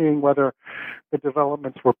with seeing whether the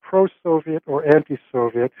developments were pro-Soviet or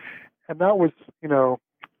anti-Soviet. And that was,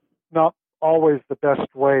 not always the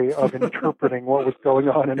best way of interpreting what was going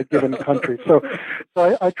on in a given country. So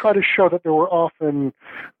I try to show that there were often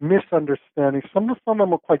misunderstandings. Some of them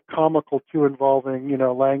were quite comical too, involving,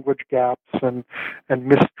 language gaps and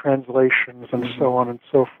mistranslations and so on and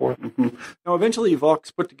so forth. Mm-hmm. Now, eventually, Vaux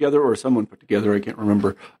put together, or someone put together, I can't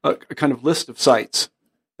remember, a kind of list of sites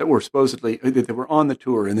that were supposedly that were on the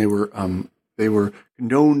tour, and they were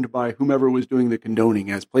condoned by whomever was doing the condoning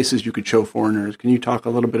as places you could show foreigners. Can you talk a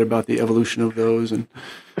little bit about the evolution of those? And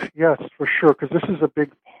yes, for sure, because this is a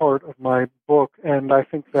big part of my book, and I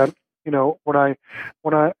think that when I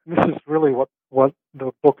this is really what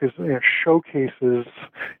the book is, showcases,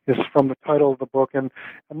 is from the title of the book, and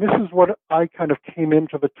this is what I kind of came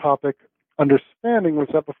into the topic understanding, was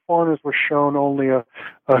that the foreigners were shown only a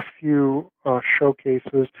few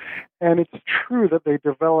showcases, and it's true that they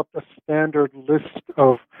developed a standard list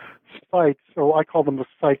of sites, so I call them the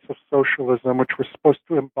sites of socialism, which were supposed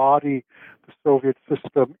to embody the Soviet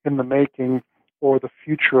system in the making, or the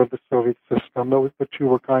future of the Soviet system. The two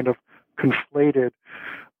were kind of conflated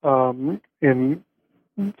in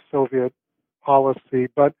Soviet policy,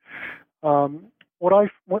 but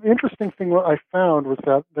one interesting thing I found was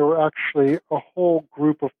that there were actually a whole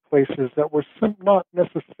group of places that were not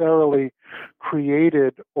necessarily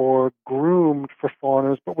created or groomed for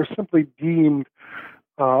foreigners, but were simply deemed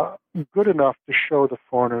good enough to show the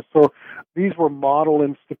foreigners. So these were model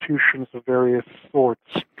institutions of various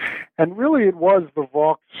sorts. And really it was the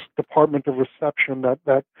Vaux Department of Reception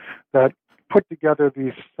that put together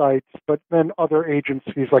these sites, but then other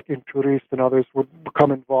agencies like Intourist and others would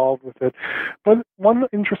become involved with it. But one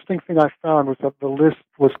interesting thing I found was that the list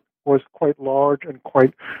was quite large and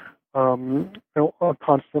quite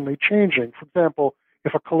constantly changing. For example,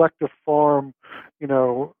 if a collective farm,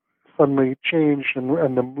 suddenly changed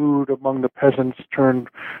and the mood among the peasants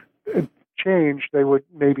changed, they would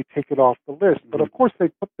maybe take it off the list. But of course, they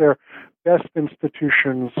put their best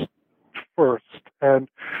institutions first. And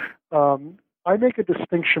I make a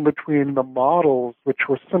distinction between the models, which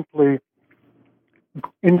were simply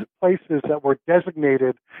in places that were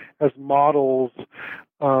designated as models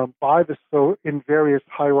in various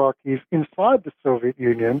hierarchies inside the Soviet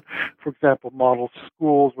Union. For example, model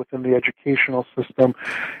schools within the educational system,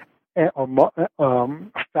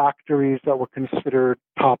 factories that were considered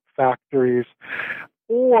top factories,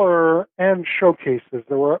 and showcases.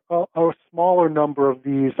 There were a smaller number of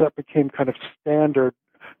these that became kind of standard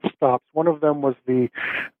stops. One of them was the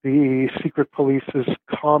secret police's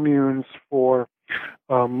communes for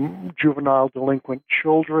juvenile delinquent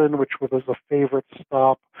children, which was a favorite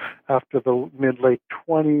stop after the mid-late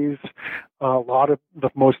 20s. A lot of the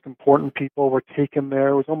most important people were taken there.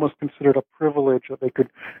 It was almost considered a privilege that they could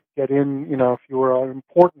get in. If you were an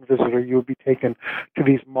important visitor, you would be taken to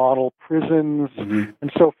these model prisons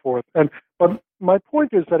and so forth. But my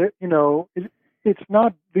point is that it's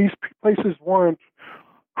not, these places weren't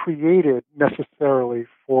created necessarily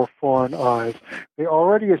for foreign eyes. They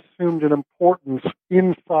already assumed an importance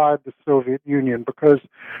inside the Soviet Union, because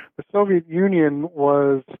the Soviet Union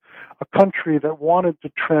was a country that wanted to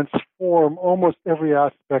transform almost every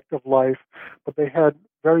aspect of life, but they had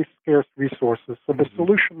very scarce resources. So the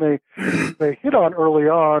solution they hit on early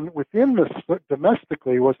on within this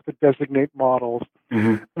domestically was to designate models.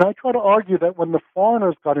 And I try to argue that when the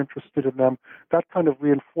foreigners got interested in them, that kind of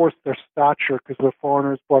reinforced their stature, because the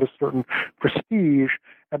foreigners brought a certain prestige,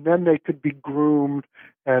 and then they could be groomed.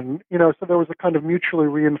 And, so there was a kind of mutually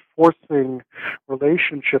reinforcing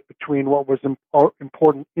relationship between what was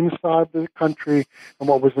important inside the country and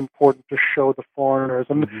what was important to show the foreigners.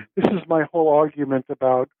 And this is my whole argument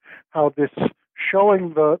about how this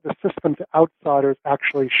showing the system to outsiders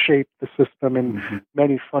actually shaped the system in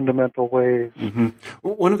many fundamental ways.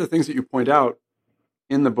 One of the things that you point out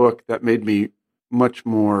in the book that made me much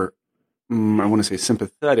more, I want to say,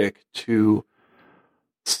 sympathetic to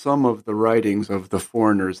some of the writings of the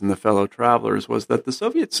foreigners and the fellow travelers was that the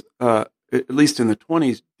Soviets, at least in the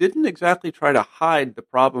 20s, didn't exactly try to hide the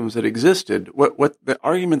problems that existed. What the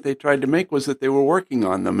argument they tried to make was that they were working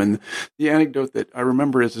on them. And the anecdote that I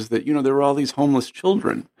remember is that, there were all these homeless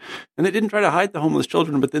children. And they didn't try to hide the homeless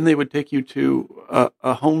children, but then they would take you to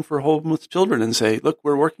a home for homeless children and say, look,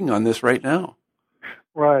 we're working on this right now.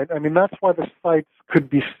 Right. I mean, that's why the sites could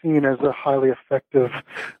be seen as a highly effective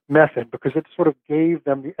method because it sort of gave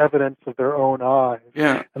them the evidence of their own eyes.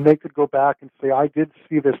 Yeah. And they could go back and say, I did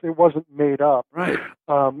see this. It wasn't made up. Right.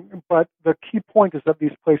 But the key point is that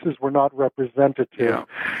these places were not representative. Yeah.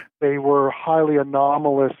 They were highly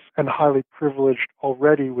anomalous and highly privileged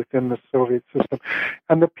already within the Soviet system.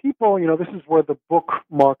 And the people, this is where the book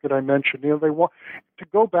market I mentioned, they want to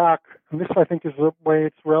go back, and this I think is the way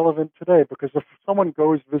it's relevant today, because if someone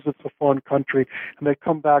goes, visits a foreign country, and they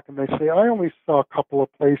come back and they say, I only saw a couple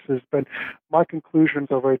of places, but my conclusions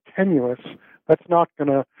are very tenuous, that's not going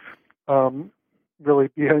to really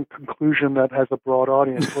be a conclusion that has a broad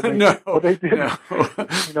audience. What they did,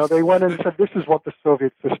 they went and said, this is what the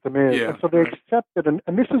Soviet system is. Yeah, and so they accepted, and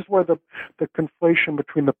this is where the conflation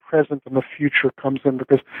between the present and the future comes in,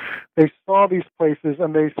 because they saw these places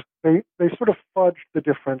and they sort of fudged the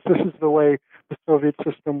difference. This is the way the Soviet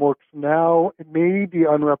system works now. It may be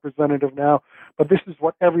unrepresentative now, but this is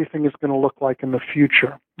what everything is going to look like in the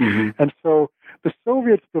future. Mm-hmm. And so the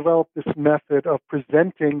Soviets developed this method of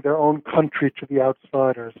presenting their own country to the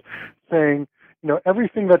outsiders, saying,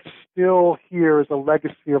 everything that's still here is a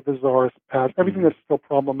legacy of the Tsarist past, everything that's still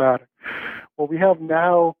problematic. What we have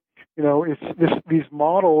now, these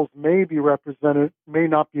models may be represented, may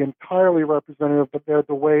not be entirely representative, but they're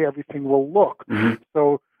the way everything will look. Mm-hmm.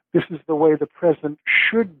 So this is the way the present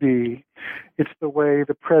should be. It's the way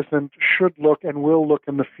the present should look and will look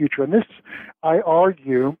in the future. And this, I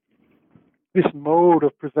argue, this mode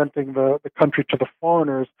of presenting the country to the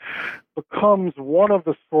foreigners becomes one of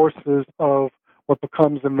the sources of what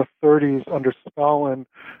becomes in the 30s under Stalin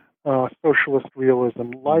socialist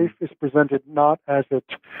realism. Life is presented not as it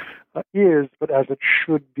is, but as it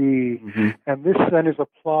should be. Mm-hmm. And this then is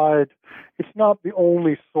applied. It's not the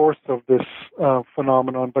only source of this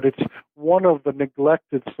phenomenon, but it's one of the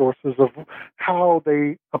neglected sources of how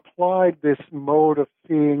they applied this mode of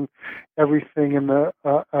seeing everything in the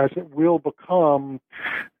as it will become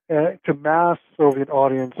to mass Soviet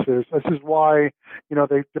audiences. This is why,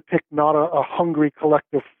 they depict not a hungry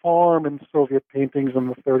collective farm in Soviet paintings in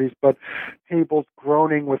the 30s, but tables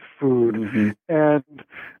groaning with food. Mm-hmm. And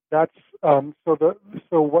that's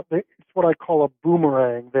it's what I call a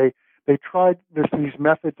boomerang. They tried these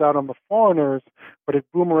methods out on the foreigners, but it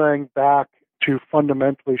boomeranged back to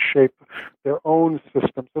fundamentally shape their own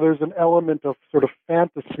system. So there's an element of sort of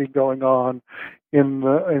fantasy going on in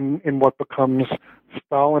what becomes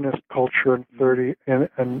Stalinist culture in 30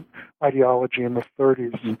 and ideology in the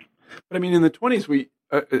 30s. Mm-hmm. But I mean, in the 20s,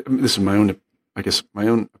 this is my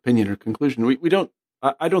own opinion or conclusion.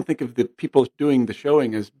 I don't think of the people doing the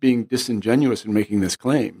showing as being disingenuous in making this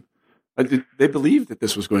claim. They believed that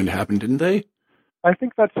this was going to happen, didn't they? I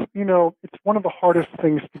think that's, it's one of the hardest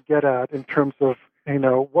things to get at in terms of,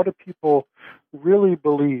 what do people really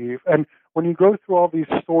believe? And when you go through all these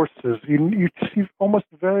sources, you see almost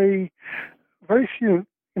very, very few,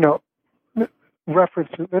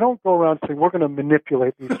 references. They don't go around saying, we're going to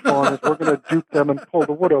manipulate these foreigners, we're going to dupe them and pull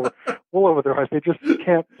the wool over their eyes. They just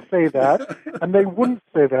can't say that. And they wouldn't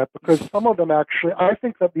say that because some of them actually, I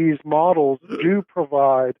think that these models do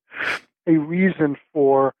provide a reason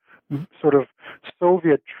for sort of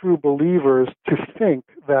Soviet true believers to think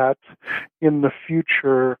that in the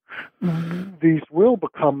future these will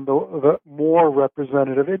become the more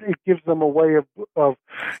representative. It gives them a way of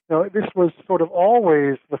this was sort of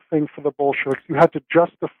always the thing for the Bolsheviks. You had to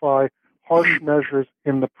justify harsh measures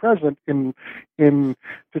in the present in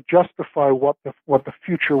to justify what the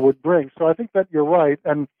future would bring. So I think that you're right,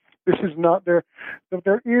 and this is not there.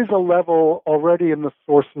 There is a level already in the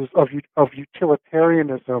sources of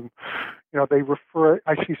utilitarianism. They refer.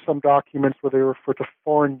 I see some documents where they refer to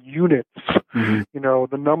foreign units. Mm-hmm.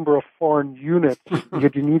 The number of foreign units,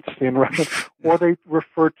 Yedinitsyn, right? Or they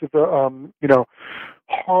refer to the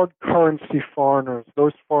hard currency foreigners.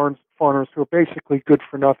 Those foreigners who are basically good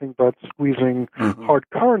for nothing but squeezing mm-hmm. hard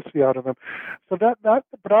currency out of them. So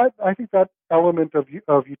but I think that element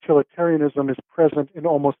of utilitarianism is present in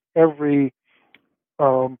almost every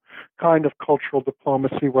kind of cultural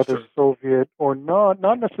diplomacy, whether sure. Soviet or not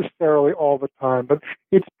necessarily all the time, but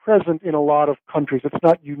it's present in a lot of countries. It's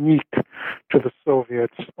not unique to the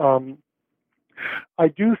Soviets. I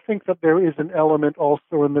do think that there is an element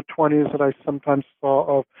also in the 20s that I sometimes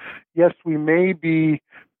saw of, yes, we may be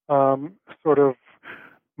sort of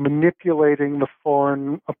manipulating the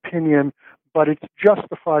foreign opinion, but it's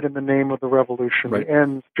justified in the name of the revolution. Right. The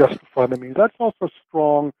ends justify the means. That's also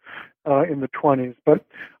strong in the 20s. But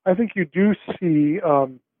I think you do see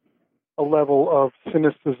a level of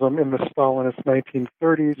cynicism in the Stalinist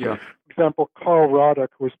 1930s. Yeah. For example, Karl Radek,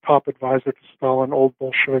 who was top advisor to Stalin, old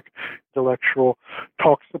Bolshevik intellectual,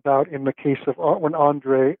 talks about in the case of when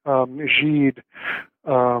Andrei Gide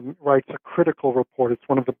writes a critical report. It's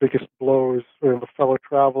one of the biggest blows. The fellow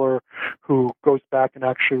traveler who goes back and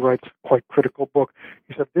actually writes a quite critical book.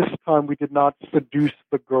 He said, this time we did not seduce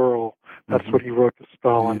the girl. That's what he wrote to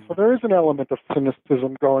Stalin. Yeah. So there is an element of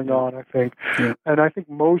cynicism going on, I think. Yeah. And I think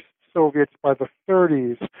most Soviets by the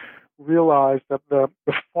 30s realized that the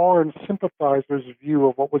foreign sympathizers' view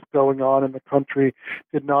of what was going on in the country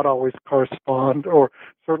did not always correspond or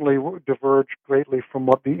certainly diverged greatly from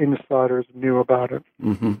what the insiders knew about it.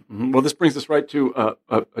 Mm-hmm. Mm-hmm. Well, this brings us right to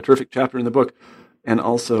a terrific chapter in the book and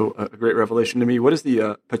also a great revelation to me. What is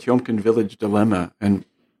the Potyomkin Village dilemma? And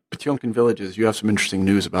Potyomkin Villages, you have some interesting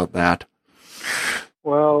news about that.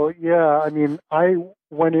 Well, yeah, I mean, I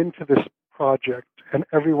went into this project and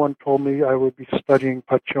everyone told me I would be studying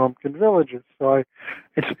Potyomkin villages. So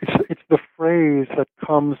it's the phrase that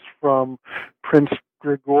comes from Prince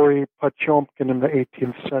Grigory Potyomkin in the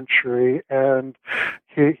 18th century, and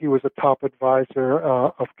he was a top advisor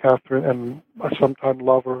of Catherine and a sometime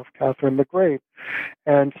lover of Catherine the Great.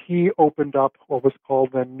 And he opened up what was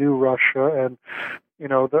called then New Russia, and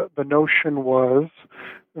the notion was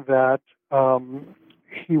that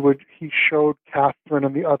he showed Catherine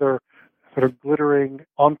and the other sort of glittering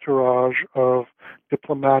entourage of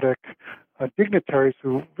diplomatic dignitaries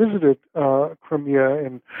who visited Crimea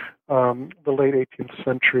in the late 18th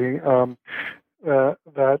century,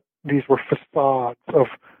 that these were facades of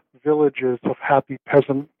villages, of happy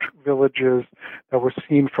peasant villages that were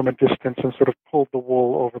seen from a distance and sort of pulled the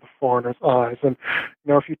wool over the foreigner's eyes. And,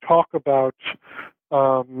 if you talk about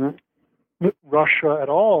Russia at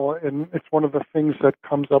all, and it's one of the things that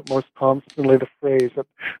comes up most constantly, the phrase that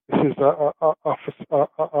this is a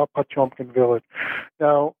Potyomkin village.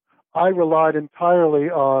 Now, I relied entirely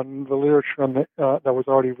on the literature that was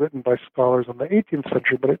already written by scholars in the 18th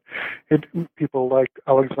century, but people like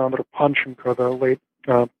Alexander Panchenko, the late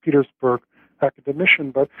Petersburg academician.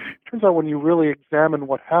 But it turns out when you really examine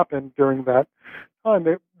what happened during that time,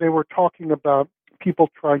 they were talking about people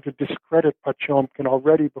trying to discredit Potyomkin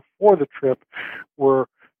already before the trip were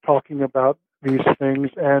talking about these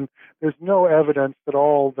things, and there's no evidence at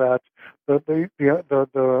all that the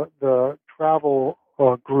travel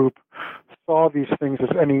group saw these things as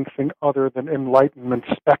anything other than enlightenment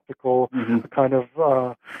spectacle, a kind of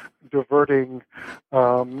diverting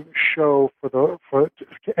show to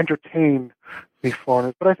entertain the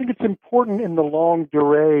foreigners. But I think it's important in the long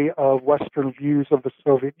durée of Western views of the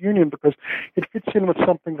Soviet Union because it fits in with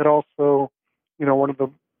something that also, one of the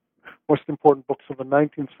most important books of the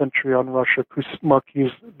 19th century on Russia,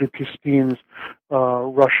 Marquis de Custine's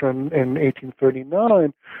Russia in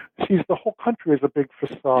 1839, sees the whole country as a big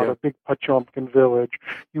facade, a big Potyomkin village.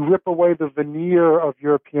 You rip away the veneer of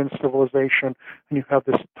European civilization, and you have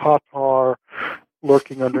this Tatar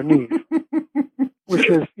lurking underneath, which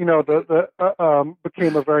is,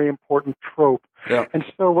 became a very important trope. Yeah. And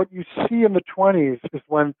so what you see in the 20s is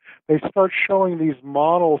when they start showing these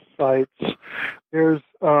model sites, there's,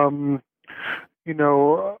 a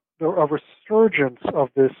resurgence of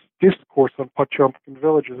this discourse on Potyomkin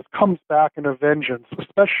villages. It comes back in a vengeance,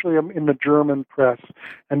 especially in the German press.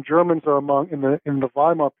 And Germans are in the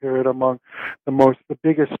Weimar period among the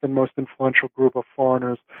biggest and most influential group of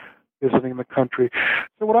foreigners visiting the country.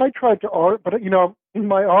 So what I tried to argue, but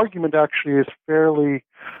my argument actually is fairly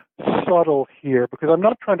subtle here because I'm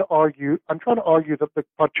not trying to argue. I'm trying to argue that the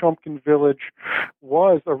Potyomkin village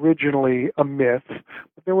was originally a myth,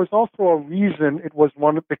 but there was also a reason it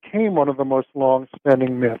became one of the most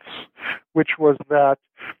long-standing myths, which was that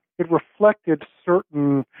it reflected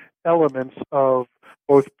certain elements of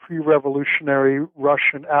both pre-revolutionary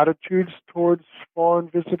Russian attitudes towards foreign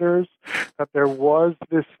visitors, that there was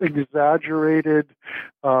this exaggerated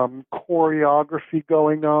choreography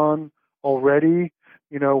going on already,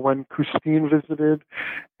 when Custine visited,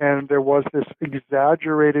 and there was this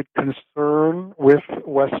exaggerated concern with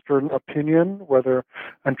Western opinion,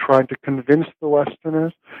 and trying to convince the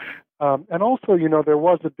Westerners. And also, there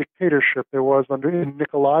was a dictatorship. There was in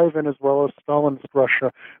Nikolaevin as well as Stalin's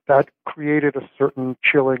Russia that created a certain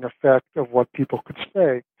chilling effect of what people could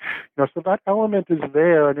say. So that element is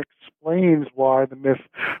there and explains why the myth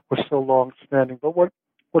was so long-standing. But what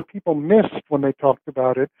people missed when they talked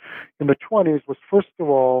about it in the 20s was, first of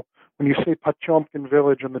all, when you say Potyomkin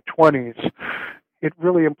village in the 20s, it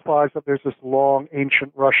really implies that there's this long,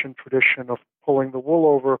 ancient Russian tradition of pulling the wool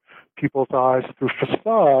over people's eyes through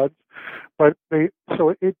facades,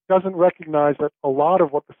 so it doesn't recognize that a lot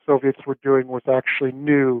of what the Soviets were doing was actually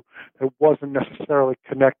new, that wasn't necessarily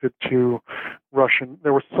connected to Russian.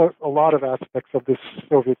 There were a lot of aspects of this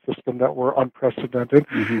Soviet system that were unprecedented.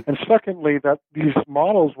 Mm-hmm. And secondly, that these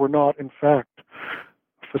models were not, in fact,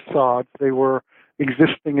 facades. They were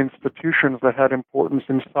existing institutions that had importance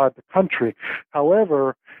inside the country.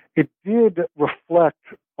 However, it did reflect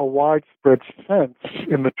a widespread sense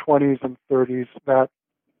in the 20s and 30s that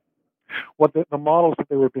what the models that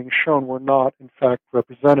they were being shown were not, in fact,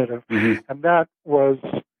 representative. Mm-hmm. And that was,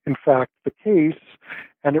 in fact, the case,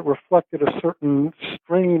 and it reflected a certain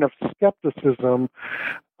strain of skepticism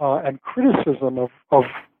and criticism of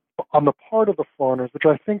on the part of the foreigners, which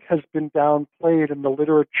I think has been downplayed in the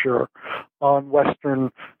literature on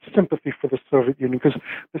Western sympathy for the Soviet Union, because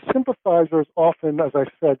the sympathizers often, as I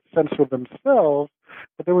said, censor themselves,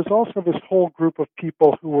 but there was also this whole group of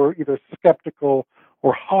people who were either skeptical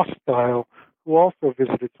or hostile who also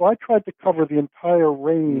visited. So I tried to cover the entire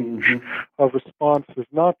range of responses,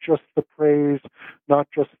 not just the praise, not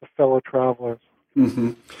just the fellow travelers.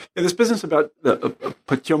 Mm-hmm. Yeah, this business about the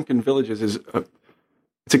Potemkin villages is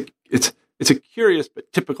it's a curious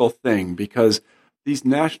but typical thing, because these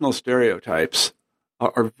national stereotypes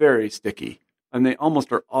are very sticky, and they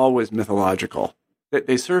almost are always mythological.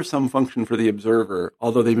 They serve some function for the observer,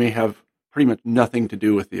 although they may have pretty much nothing to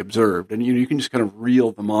do with the observed. And you can just kind of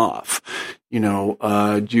reel them off.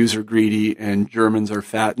 Jews are greedy, and Germans are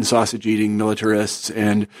fat and sausage-eating militarists,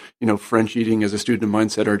 and French-eating, as a student of mine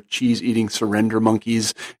said, are cheese-eating surrender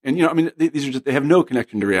monkeys. And these are they have no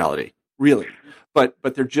connection to reality, really. But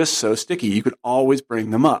they're just so sticky. You could always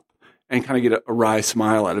bring them up and kind of get a wry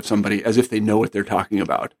smile out of somebody as if they know what they're talking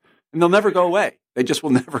about. And they'll never go away. They just will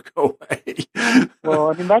never go away.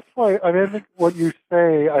 Well, that's why, I think what you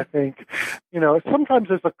say, sometimes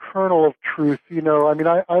there's a kernel of truth.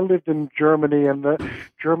 I lived in Germany, and the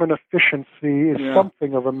German efficiency is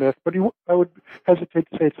something of a myth, but I would hesitate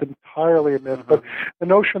to say it's entirely a myth. But the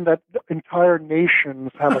notion that entire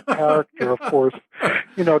nations have a character, of course,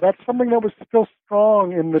 that's something that was still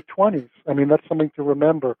strong in the 20s. That's something to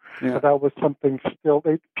remember. Yeah. That was something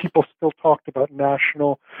people still talked about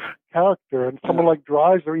national character, and someone like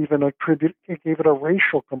Dreiser even gave it a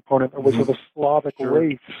racial component that was of a Slavic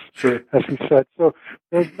race, as he said. So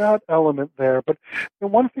there's that element there. But the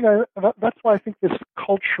one thing that's why I think this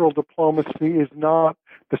cultural diplomacy is not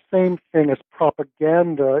the same thing as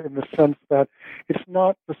propaganda, in the sense that it's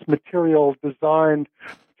not this material designed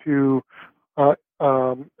to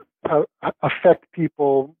affect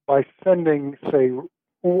people by sending, say,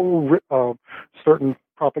 certain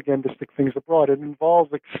propagandistic things abroad. It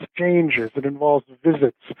involves exchanges, it involves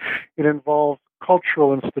visits, it involves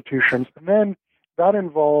cultural institutions, and then that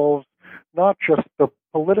involves not just the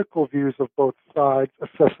political views of both sides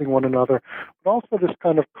assessing one another, but also this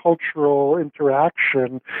kind of cultural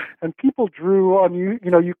interaction. And people drew on you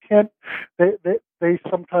can't, they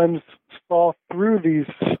sometimes saw through these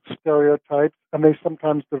stereotypes, and they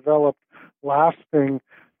sometimes developed lasting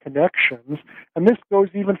connections. And this goes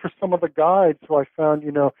even for some of the guides who I found,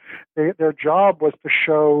 their job was to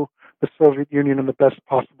show the Soviet Union in the best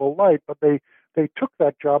possible light, but they took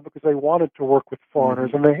that job because they wanted to work with foreigners,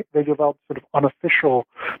 and they developed sort of unofficial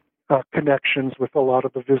connections with a lot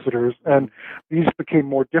of the visitors. And these became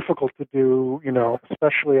more difficult to do,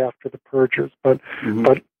 especially after the purges, but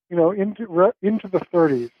into the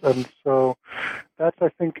 30s. And so that's, I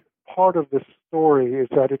think, part of this story, is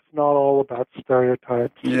that it's not all about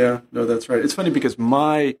stereotypes. Yeah, no, that's right. It's funny because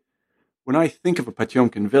when I think of a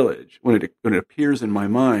Potemkin village, when it appears in my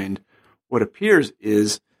mind, what appears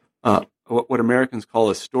is what Americans call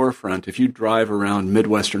a storefront. If you drive around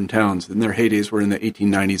Midwestern towns, and their heydays were in the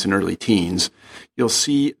 1890s and early teens, you'll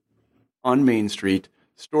see on Main Street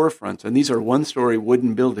storefronts, and these are one-story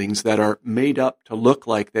wooden buildings that are made up to look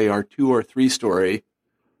like they are 2- or 3-story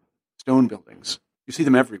stone buildings. You see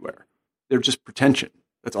them everywhere. They're just pretension.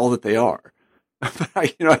 That's all that they are.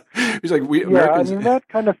 He's like, Americans. That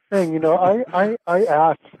kind of thing. I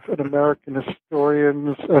asked American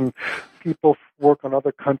historians and people who work on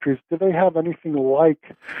other countries, do they have anything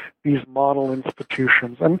like these model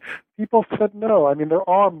institutions? And people said no. There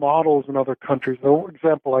are models in other countries. The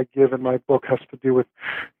example I give in my book has to do with,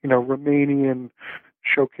 Romanian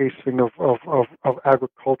showcasing of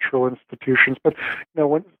agricultural institutions. But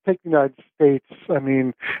when take the United States,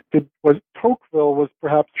 Tocqueville was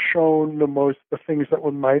perhaps shown the things that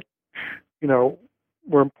one might,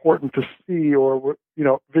 were important to see, or were,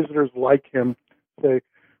 visitors like him, say,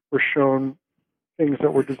 were shown things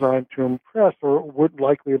that were designed to impress or would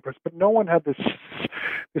likely impress. But no one had this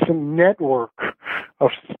network of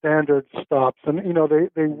standard stops, and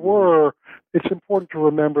they it's important to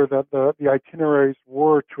remember that the itineraries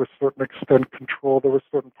were, to a certain extent, controlled. There were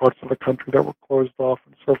certain parts of the country that were closed off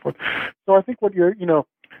and so forth. So I think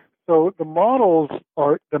so the models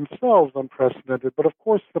are themselves unprecedented, but of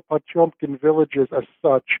course the Potyomkin villages as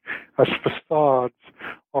such, as facades,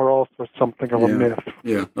 are also something of a myth.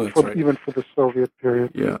 Yeah, that's right. Even for the Soviet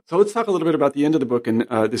period. Yeah. So let's talk a little bit about the end of the book and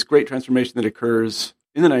this great transformation that occurs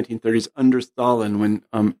in the 1930s under Stalin, when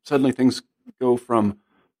suddenly things go from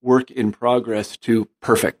work in progress to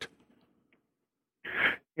perfect.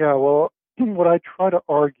 Yeah, well, what I try to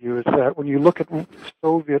argue is that when you look at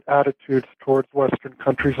Soviet attitudes towards Western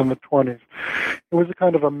countries in the 20s, it was a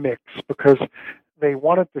kind of a mix, because they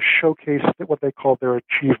wanted to showcase what they called their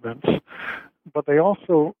achievements, but they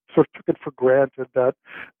also sort of took it for granted that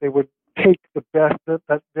they would take the best,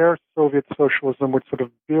 that their Soviet socialism would sort of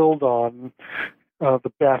build on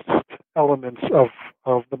the best elements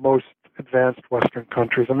of the most advanced Western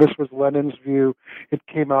countries. And this was Lenin's view. It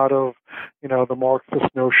came out of, the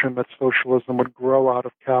Marxist notion that socialism would grow out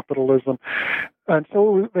of capitalism. And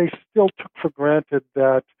so they still took for granted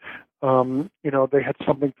that, they had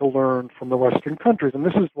something to learn from the Western countries. And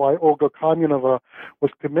this is why Olga Kamyanova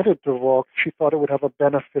was committed to Volk. She thought it would have a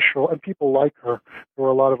beneficial, and people like her, there were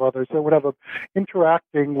a lot of others, that would have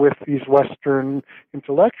interacting with these Western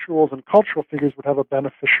intellectuals and cultural figures would have a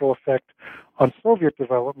beneficial effect on Soviet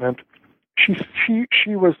development.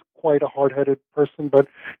 She was quite a hard-headed person, but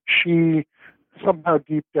she somehow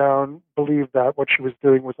deep down believed that what she was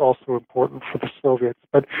doing was also important for the Soviets.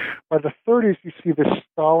 But by the 30s, you see this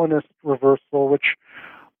Stalinist reversal, which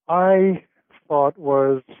I thought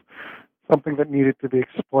was something that needed to be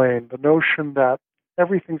explained. The notion that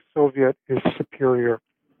everything Soviet is superior,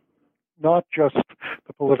 not just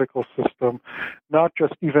the political system, not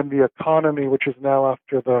just even the economy, which is now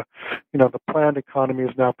after the planned economy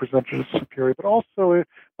is now presented as superior, but also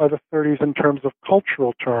by the 30s in terms of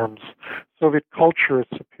cultural terms. Soviet culture is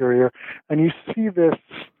superior. And you see this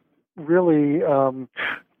really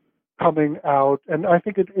coming out, and I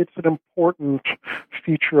think it's an important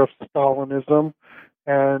feature of Stalinism.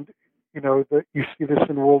 And that you see this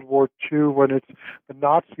in World War II when the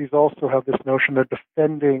Nazis also have this notion they're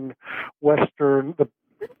defending the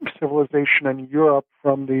civilization in Europe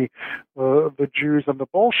from the Jews and the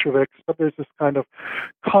Bolsheviks, but there's this kind of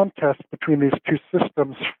contest between these two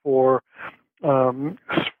systems for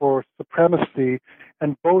supremacy,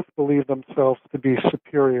 and both believe themselves to be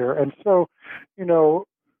superior. And so,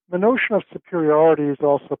 the notion of superiority is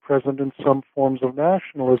also present in some forms of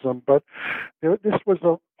nationalism, but this was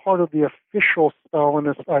a part of the official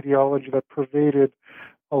Stalinist ideology that pervaded,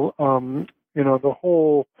 the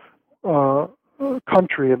whole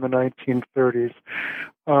country in the 1930s.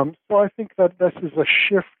 So I think that this is a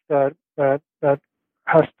shift that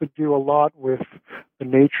has to do a lot with the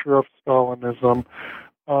nature of Stalinism,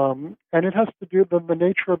 and it has to do with the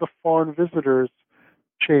nature of the foreign visitors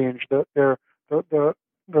changed. The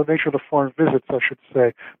nature of the foreign visits, I should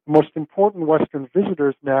say. The most important Western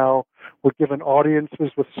visitors now were given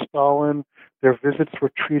audiences with Stalin. Their visits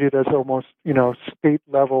were treated as almost,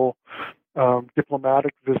 state-level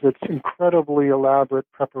diplomatic visits, incredibly elaborate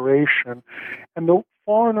preparation. And the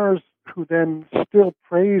foreigners who then still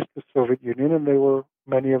praised the Soviet Union, and they were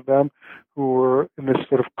many of them who were in this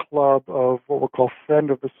sort of club of what we'll call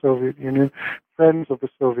friends of the Soviet Union,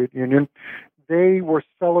 they were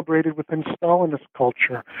celebrated within Stalinist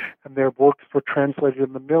culture, and their works were translated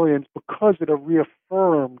in the millions because it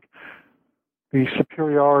reaffirmed the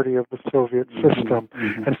superiority of the Soviet system.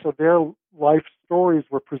 Mm-hmm. And so their life stories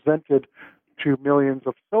were presented to millions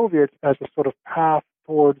of Soviets as a sort of path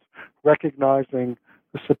towards recognizing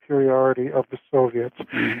the superiority of the Soviets.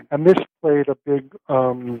 Mm-hmm. And this played a big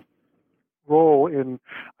role in,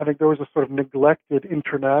 I think there was a sort of neglected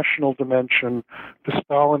international dimension to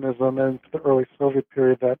Stalinism and to the early Soviet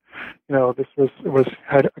period that, this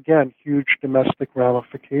had, again, huge domestic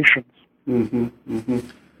ramifications. Mm-hmm. Mm-hmm.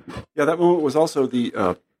 Yeah, that moment was also the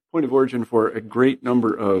point of origin for a great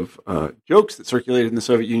number of jokes that circulated in the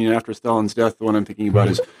Soviet Union after Stalin's death. The one I'm thinking about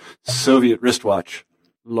is Soviet wristwatch.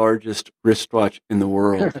 Largest wristwatch in the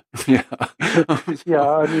world. Yeah. Yeah,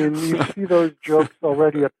 I mean, you see those jokes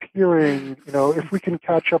already appearing, if we can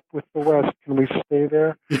catch up with the West, can we stay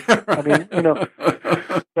there? Yeah, right.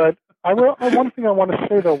 I mean, but one thing I want to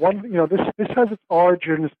say, though, this has its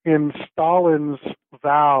origins in Stalin's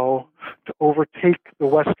vow to overtake the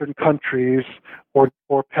Western countries or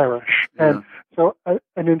perish. Yeah. And so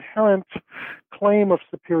an inherent claim of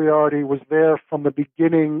superiority was there from the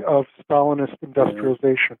beginning of Stalinist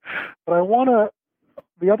industrialization. But I want to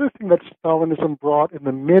the other thing that Stalinism brought in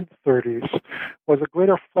the mid-30s was a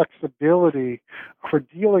greater flexibility for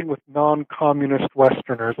dealing with non-communist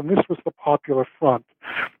Westerners, and this was the Popular Front.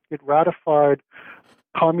 It ratified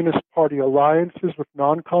Communist Party alliances with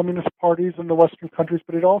non-communist parties in the Western countries,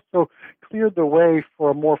 but it also cleared the way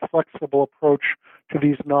for a more flexible approach to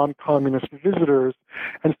these non-communist visitors.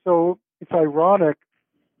 And so it's ironic,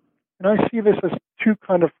 and I see this as two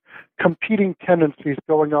kind of competing tendencies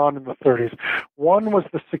going on in the 30s. One was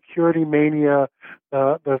the security mania,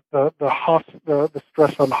 the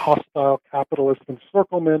stress on hostile capitalist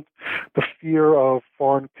encirclement, the fear of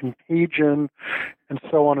foreign contagion, and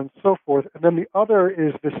so on and so forth. And then the other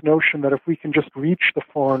is this notion that if we can just reach the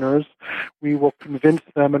foreigners, we will convince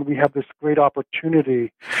them, and we have this great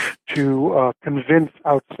opportunity to convince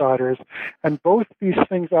outsiders. And both these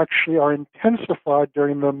things actually are intensified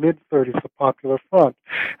during the mid-30s, the Popular Front.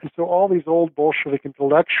 And so all these old Bolshevik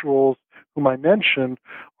intellectuals whom I mentioned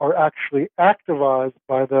are actually activized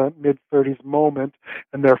by the mid-30s moment,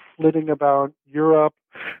 and they're flitting about Europe.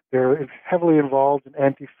 They're heavily involved in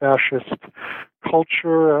anti-fascist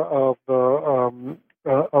culture of the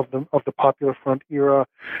Popular Front era.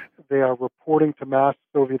 They are reporting to mass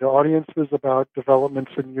Soviet audiences about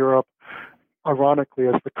developments in Europe. Ironically,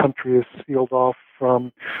 as the country is sealed off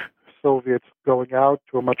from Soviets going out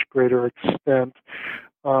to a much greater extent.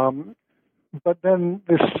 But then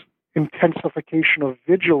this intensification of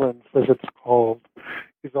vigilance, as it's called,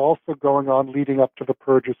 is also going on leading up to the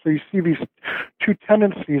purges. So you see these two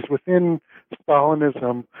tendencies within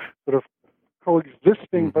Stalinism sort of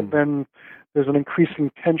coexisting, but then there's an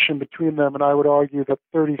increasing tension between them. And I would argue that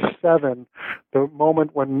 37, the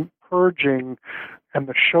moment when purging and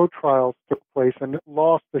the show trials took place, and it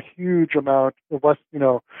lost a huge amount of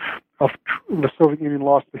the Soviet Union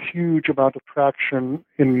lost a huge amount of traction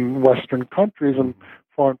in Western countries and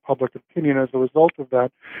foreign public opinion as a result of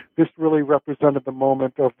that. This really represented the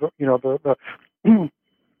moment of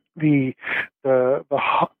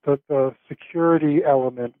the security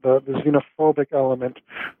element, the xenophobic element,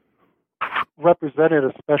 represented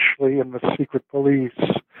especially in the secret police,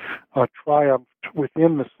 triumphed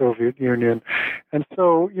within the Soviet Union. And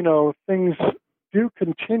so, things do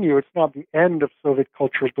continue. It's not the end of Soviet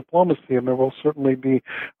cultural diplomacy, and there will certainly be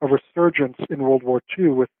a resurgence in World War II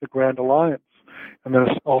with the Grand Alliance, and then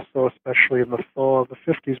also especially in the thaw of the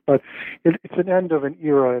 50s. But it's an end of an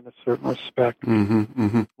era in a certain respect.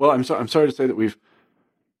 Well, I'm sorry to say that we've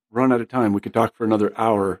run out of time. We could talk for another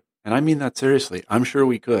hour, and I mean that seriously. I'm sure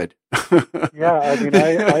we could. Yeah,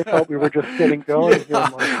 I thought we were just getting going here,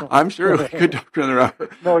 Marshall. I'm sure we could talk for another hour.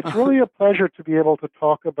 No, it's really a pleasure to be able to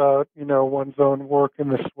talk about, one's own work in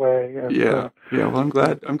this way. And, Well, I'm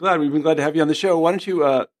glad. We've been glad to have you on the show. Why don't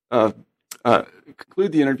you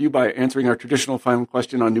conclude the interview by answering our traditional final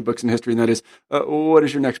question on New Books in History, and that is, what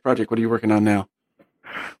is your next project? What are you working on now?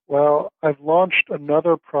 Well, I've launched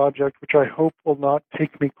another project, which I hope will not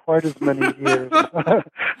take me quite as many years,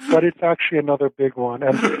 but it's actually another big one.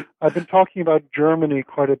 And I've been talking about Germany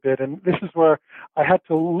quite a bit, and this is where I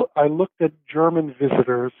looked at German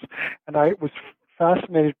visitors, and I was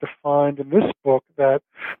fascinated to find in this book that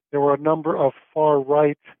there were a number of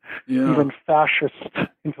far-right, even fascist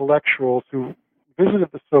intellectuals who visited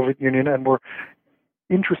the Soviet Union and were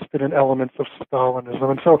interested in elements of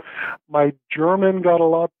Stalinism. And so my German got a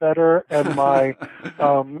lot better, and I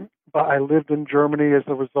lived in Germany as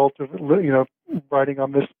a result of, writing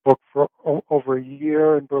on this book for over a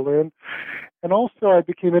year in Berlin. And also I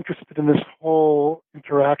became interested in this whole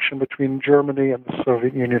interaction between Germany and the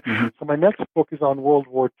Soviet Union. So my next book is on World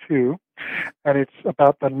War II, and it's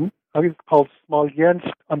about it's called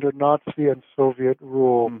Smolensk under Nazi and Soviet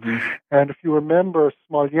rule. And if you remember,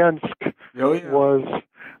 Smolensk was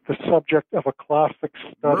the subject of a classic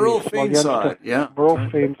study. Merle Feinsod.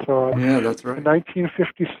 Feinsod. Yeah, that's right. In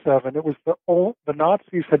 1957, it was the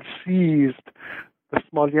Nazis had seized the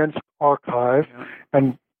Smolensk archive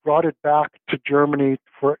and brought it back to Germany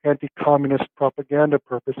for anti-communist propaganda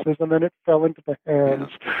purposes, and then it fell into the hands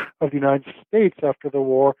of the United States after the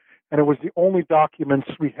war. And it was the only documents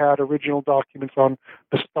we had, original documents on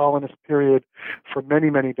the Stalinist period for many,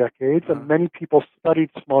 many decades. And many people studied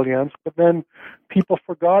Smolensk, but then people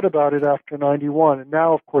forgot about it after 91. And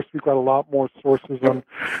now, of course, we've got a lot more sources on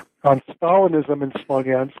Stalinism in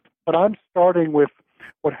Smolensk. But I'm starting with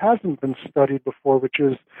what hasn't been studied before, which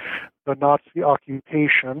is the Nazi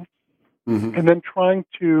occupation. And then trying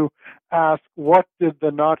to ask, what did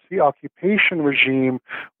the Nazi occupation regime,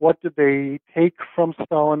 what did they take from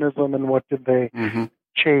Stalinism, and what did they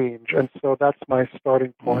change. And so that's my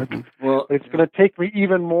starting point. Mm-hmm. Well, it's going to take me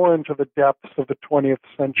even more into the depths of the 20th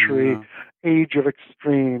century age of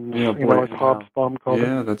extremes, as Hobsbawm called it.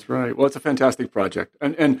 Yeah, that's right. Well, it's a fantastic project.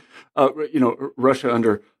 And Russia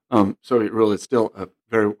under Soviet rule is still a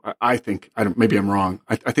very, maybe I'm wrong.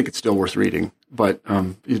 I think it's still worth reading, but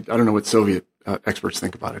I don't know what Soviet experts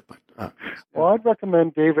think about it. But well, I'd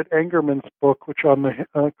recommend David Engerman's book, which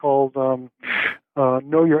called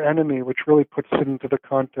Know Your Enemy, which really puts it into the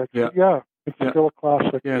context. It's still a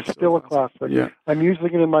classic. Yeah, it's still a classic. Yeah. I'm using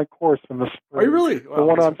it in my course in the spring. Are you really? The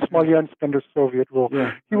one on Smolensk under Soviet rule.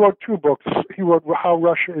 Yeah. He wrote 2 books. He wrote How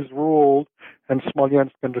Russia is Ruled and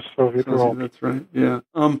Smolensk under Soviet rule. That's right. Yeah.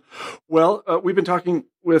 We've been talking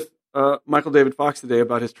with Michael David Fox today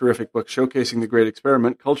about his terrific book showcasing the Great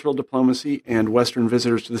Experiment, Cultural Diplomacy and Western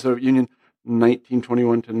Visitors to the Soviet Union, 1921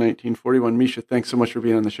 to 1941. Misha, thanks so much for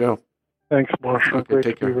being on the show. Thanks, Marshall. Okay, Great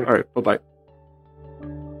take care. All right, bye-bye.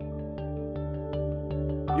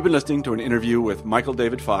 You've been listening to an interview with Michael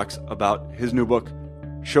David Fox about his new book,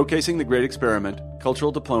 Showcasing the Great Experiment,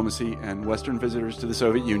 Cultural Diplomacy and Western Visitors to the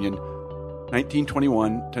Soviet Union,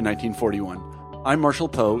 1921 to 1941. I'm Marshall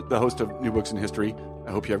Poe, the host of New Books in History.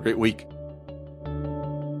 I hope you have a great week.